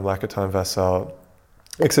descended from Lacaton Vassal,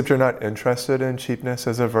 except you're not interested in cheapness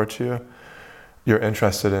as a virtue. You're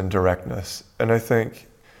interested in directness. And I think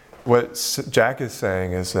what Jack is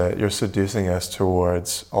saying is that you're seducing us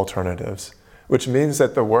towards alternatives, which means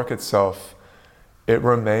that the work itself, it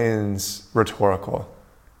remains rhetorical.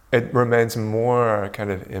 It remains more kind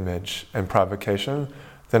of image and provocation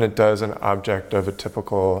than it does an object of a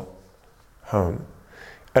typical home.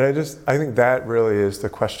 And I think that really is the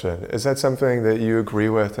question. Is that something that you agree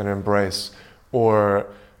with and embrace, or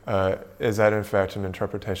is that in fact an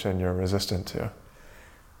interpretation you're resistant to?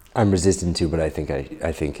 I'm resistant to, but I think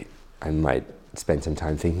I might spend some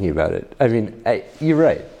time thinking about it. I mean, you're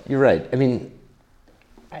right. I mean,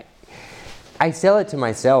 I sell it to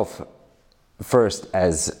myself first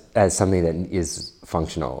as something that is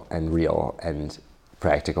functional and real and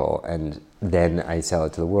practical, and then I sell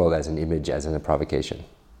it to the world as an image, as in a provocation,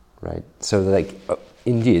 right? So like,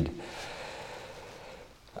 indeed,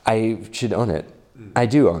 I should own it. I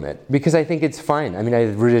do own it, because I think it's fine. I mean, I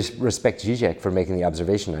respect Zizek for making the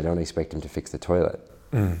observation. I don't expect him to fix the toilet,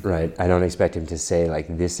 right? I don't expect him to say,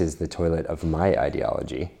 like, this is the toilet of my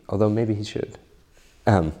ideology, although maybe he should.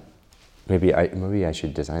 Maybe I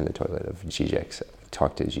should design the toilet of Zizek,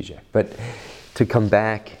 talk to Zizek. But to come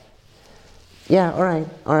back, yeah, all right.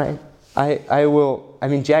 I will, I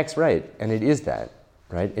mean, Jack's right, and it is that,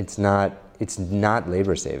 right? It's not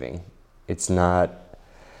labor saving. It's not,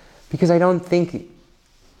 because I don't think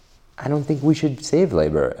we should save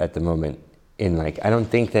labor at the moment I don't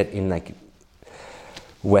think that in like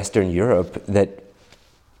Western Europe that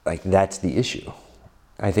like that's the issue.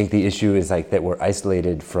 I think the issue is like that we're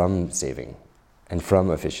isolated from saving and from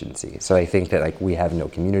efficiency. So I think that like we have no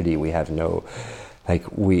community, we have no, like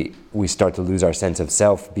we start to lose our sense of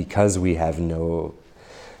self because we have no,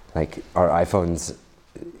 like our iPhones,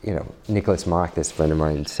 Nicholas Mock, this friend of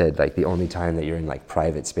mine, said like the only time that you're in like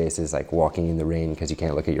private space is like walking in the rain because you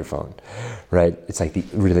can't look at your phone, right? It's like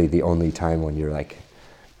really the only time when you're like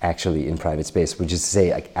actually in private space, which is to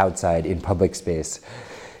say like outside in public space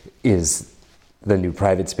is the new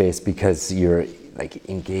private space, because you're like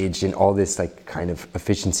engaged in all this like kind of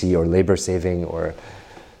efficiency or labor saving or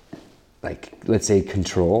like, let's say,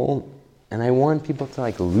 control. And I want people to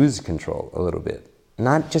like lose control a little bit.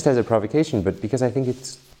 Not just as a provocation, but because I think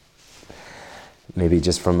it's maybe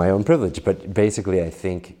just from my own privilege, but basically I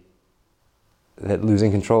think that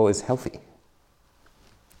losing control is healthy.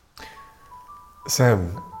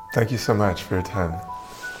 Sam, thank you so much for your time.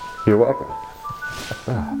 You're welcome.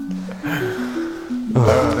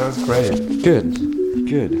 That was great. Good.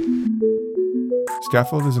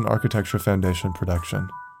 Scaffold is an Architecture Foundation production.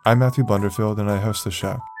 I'm Matthew Blunderfield, and I host the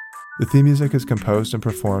show. The theme music is composed and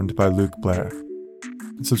performed by Luke Blair.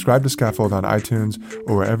 Subscribe to Scaffold on iTunes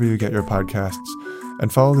or wherever you get your podcasts,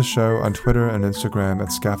 and follow the show on Twitter and Instagram at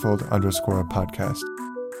scaffold_podcast.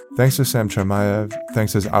 Thanks to Sam Chermayev,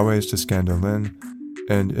 thanks as always to Skanda Lin,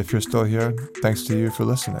 and if you're still here, thanks to you for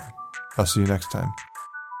listening. I'll see you next time.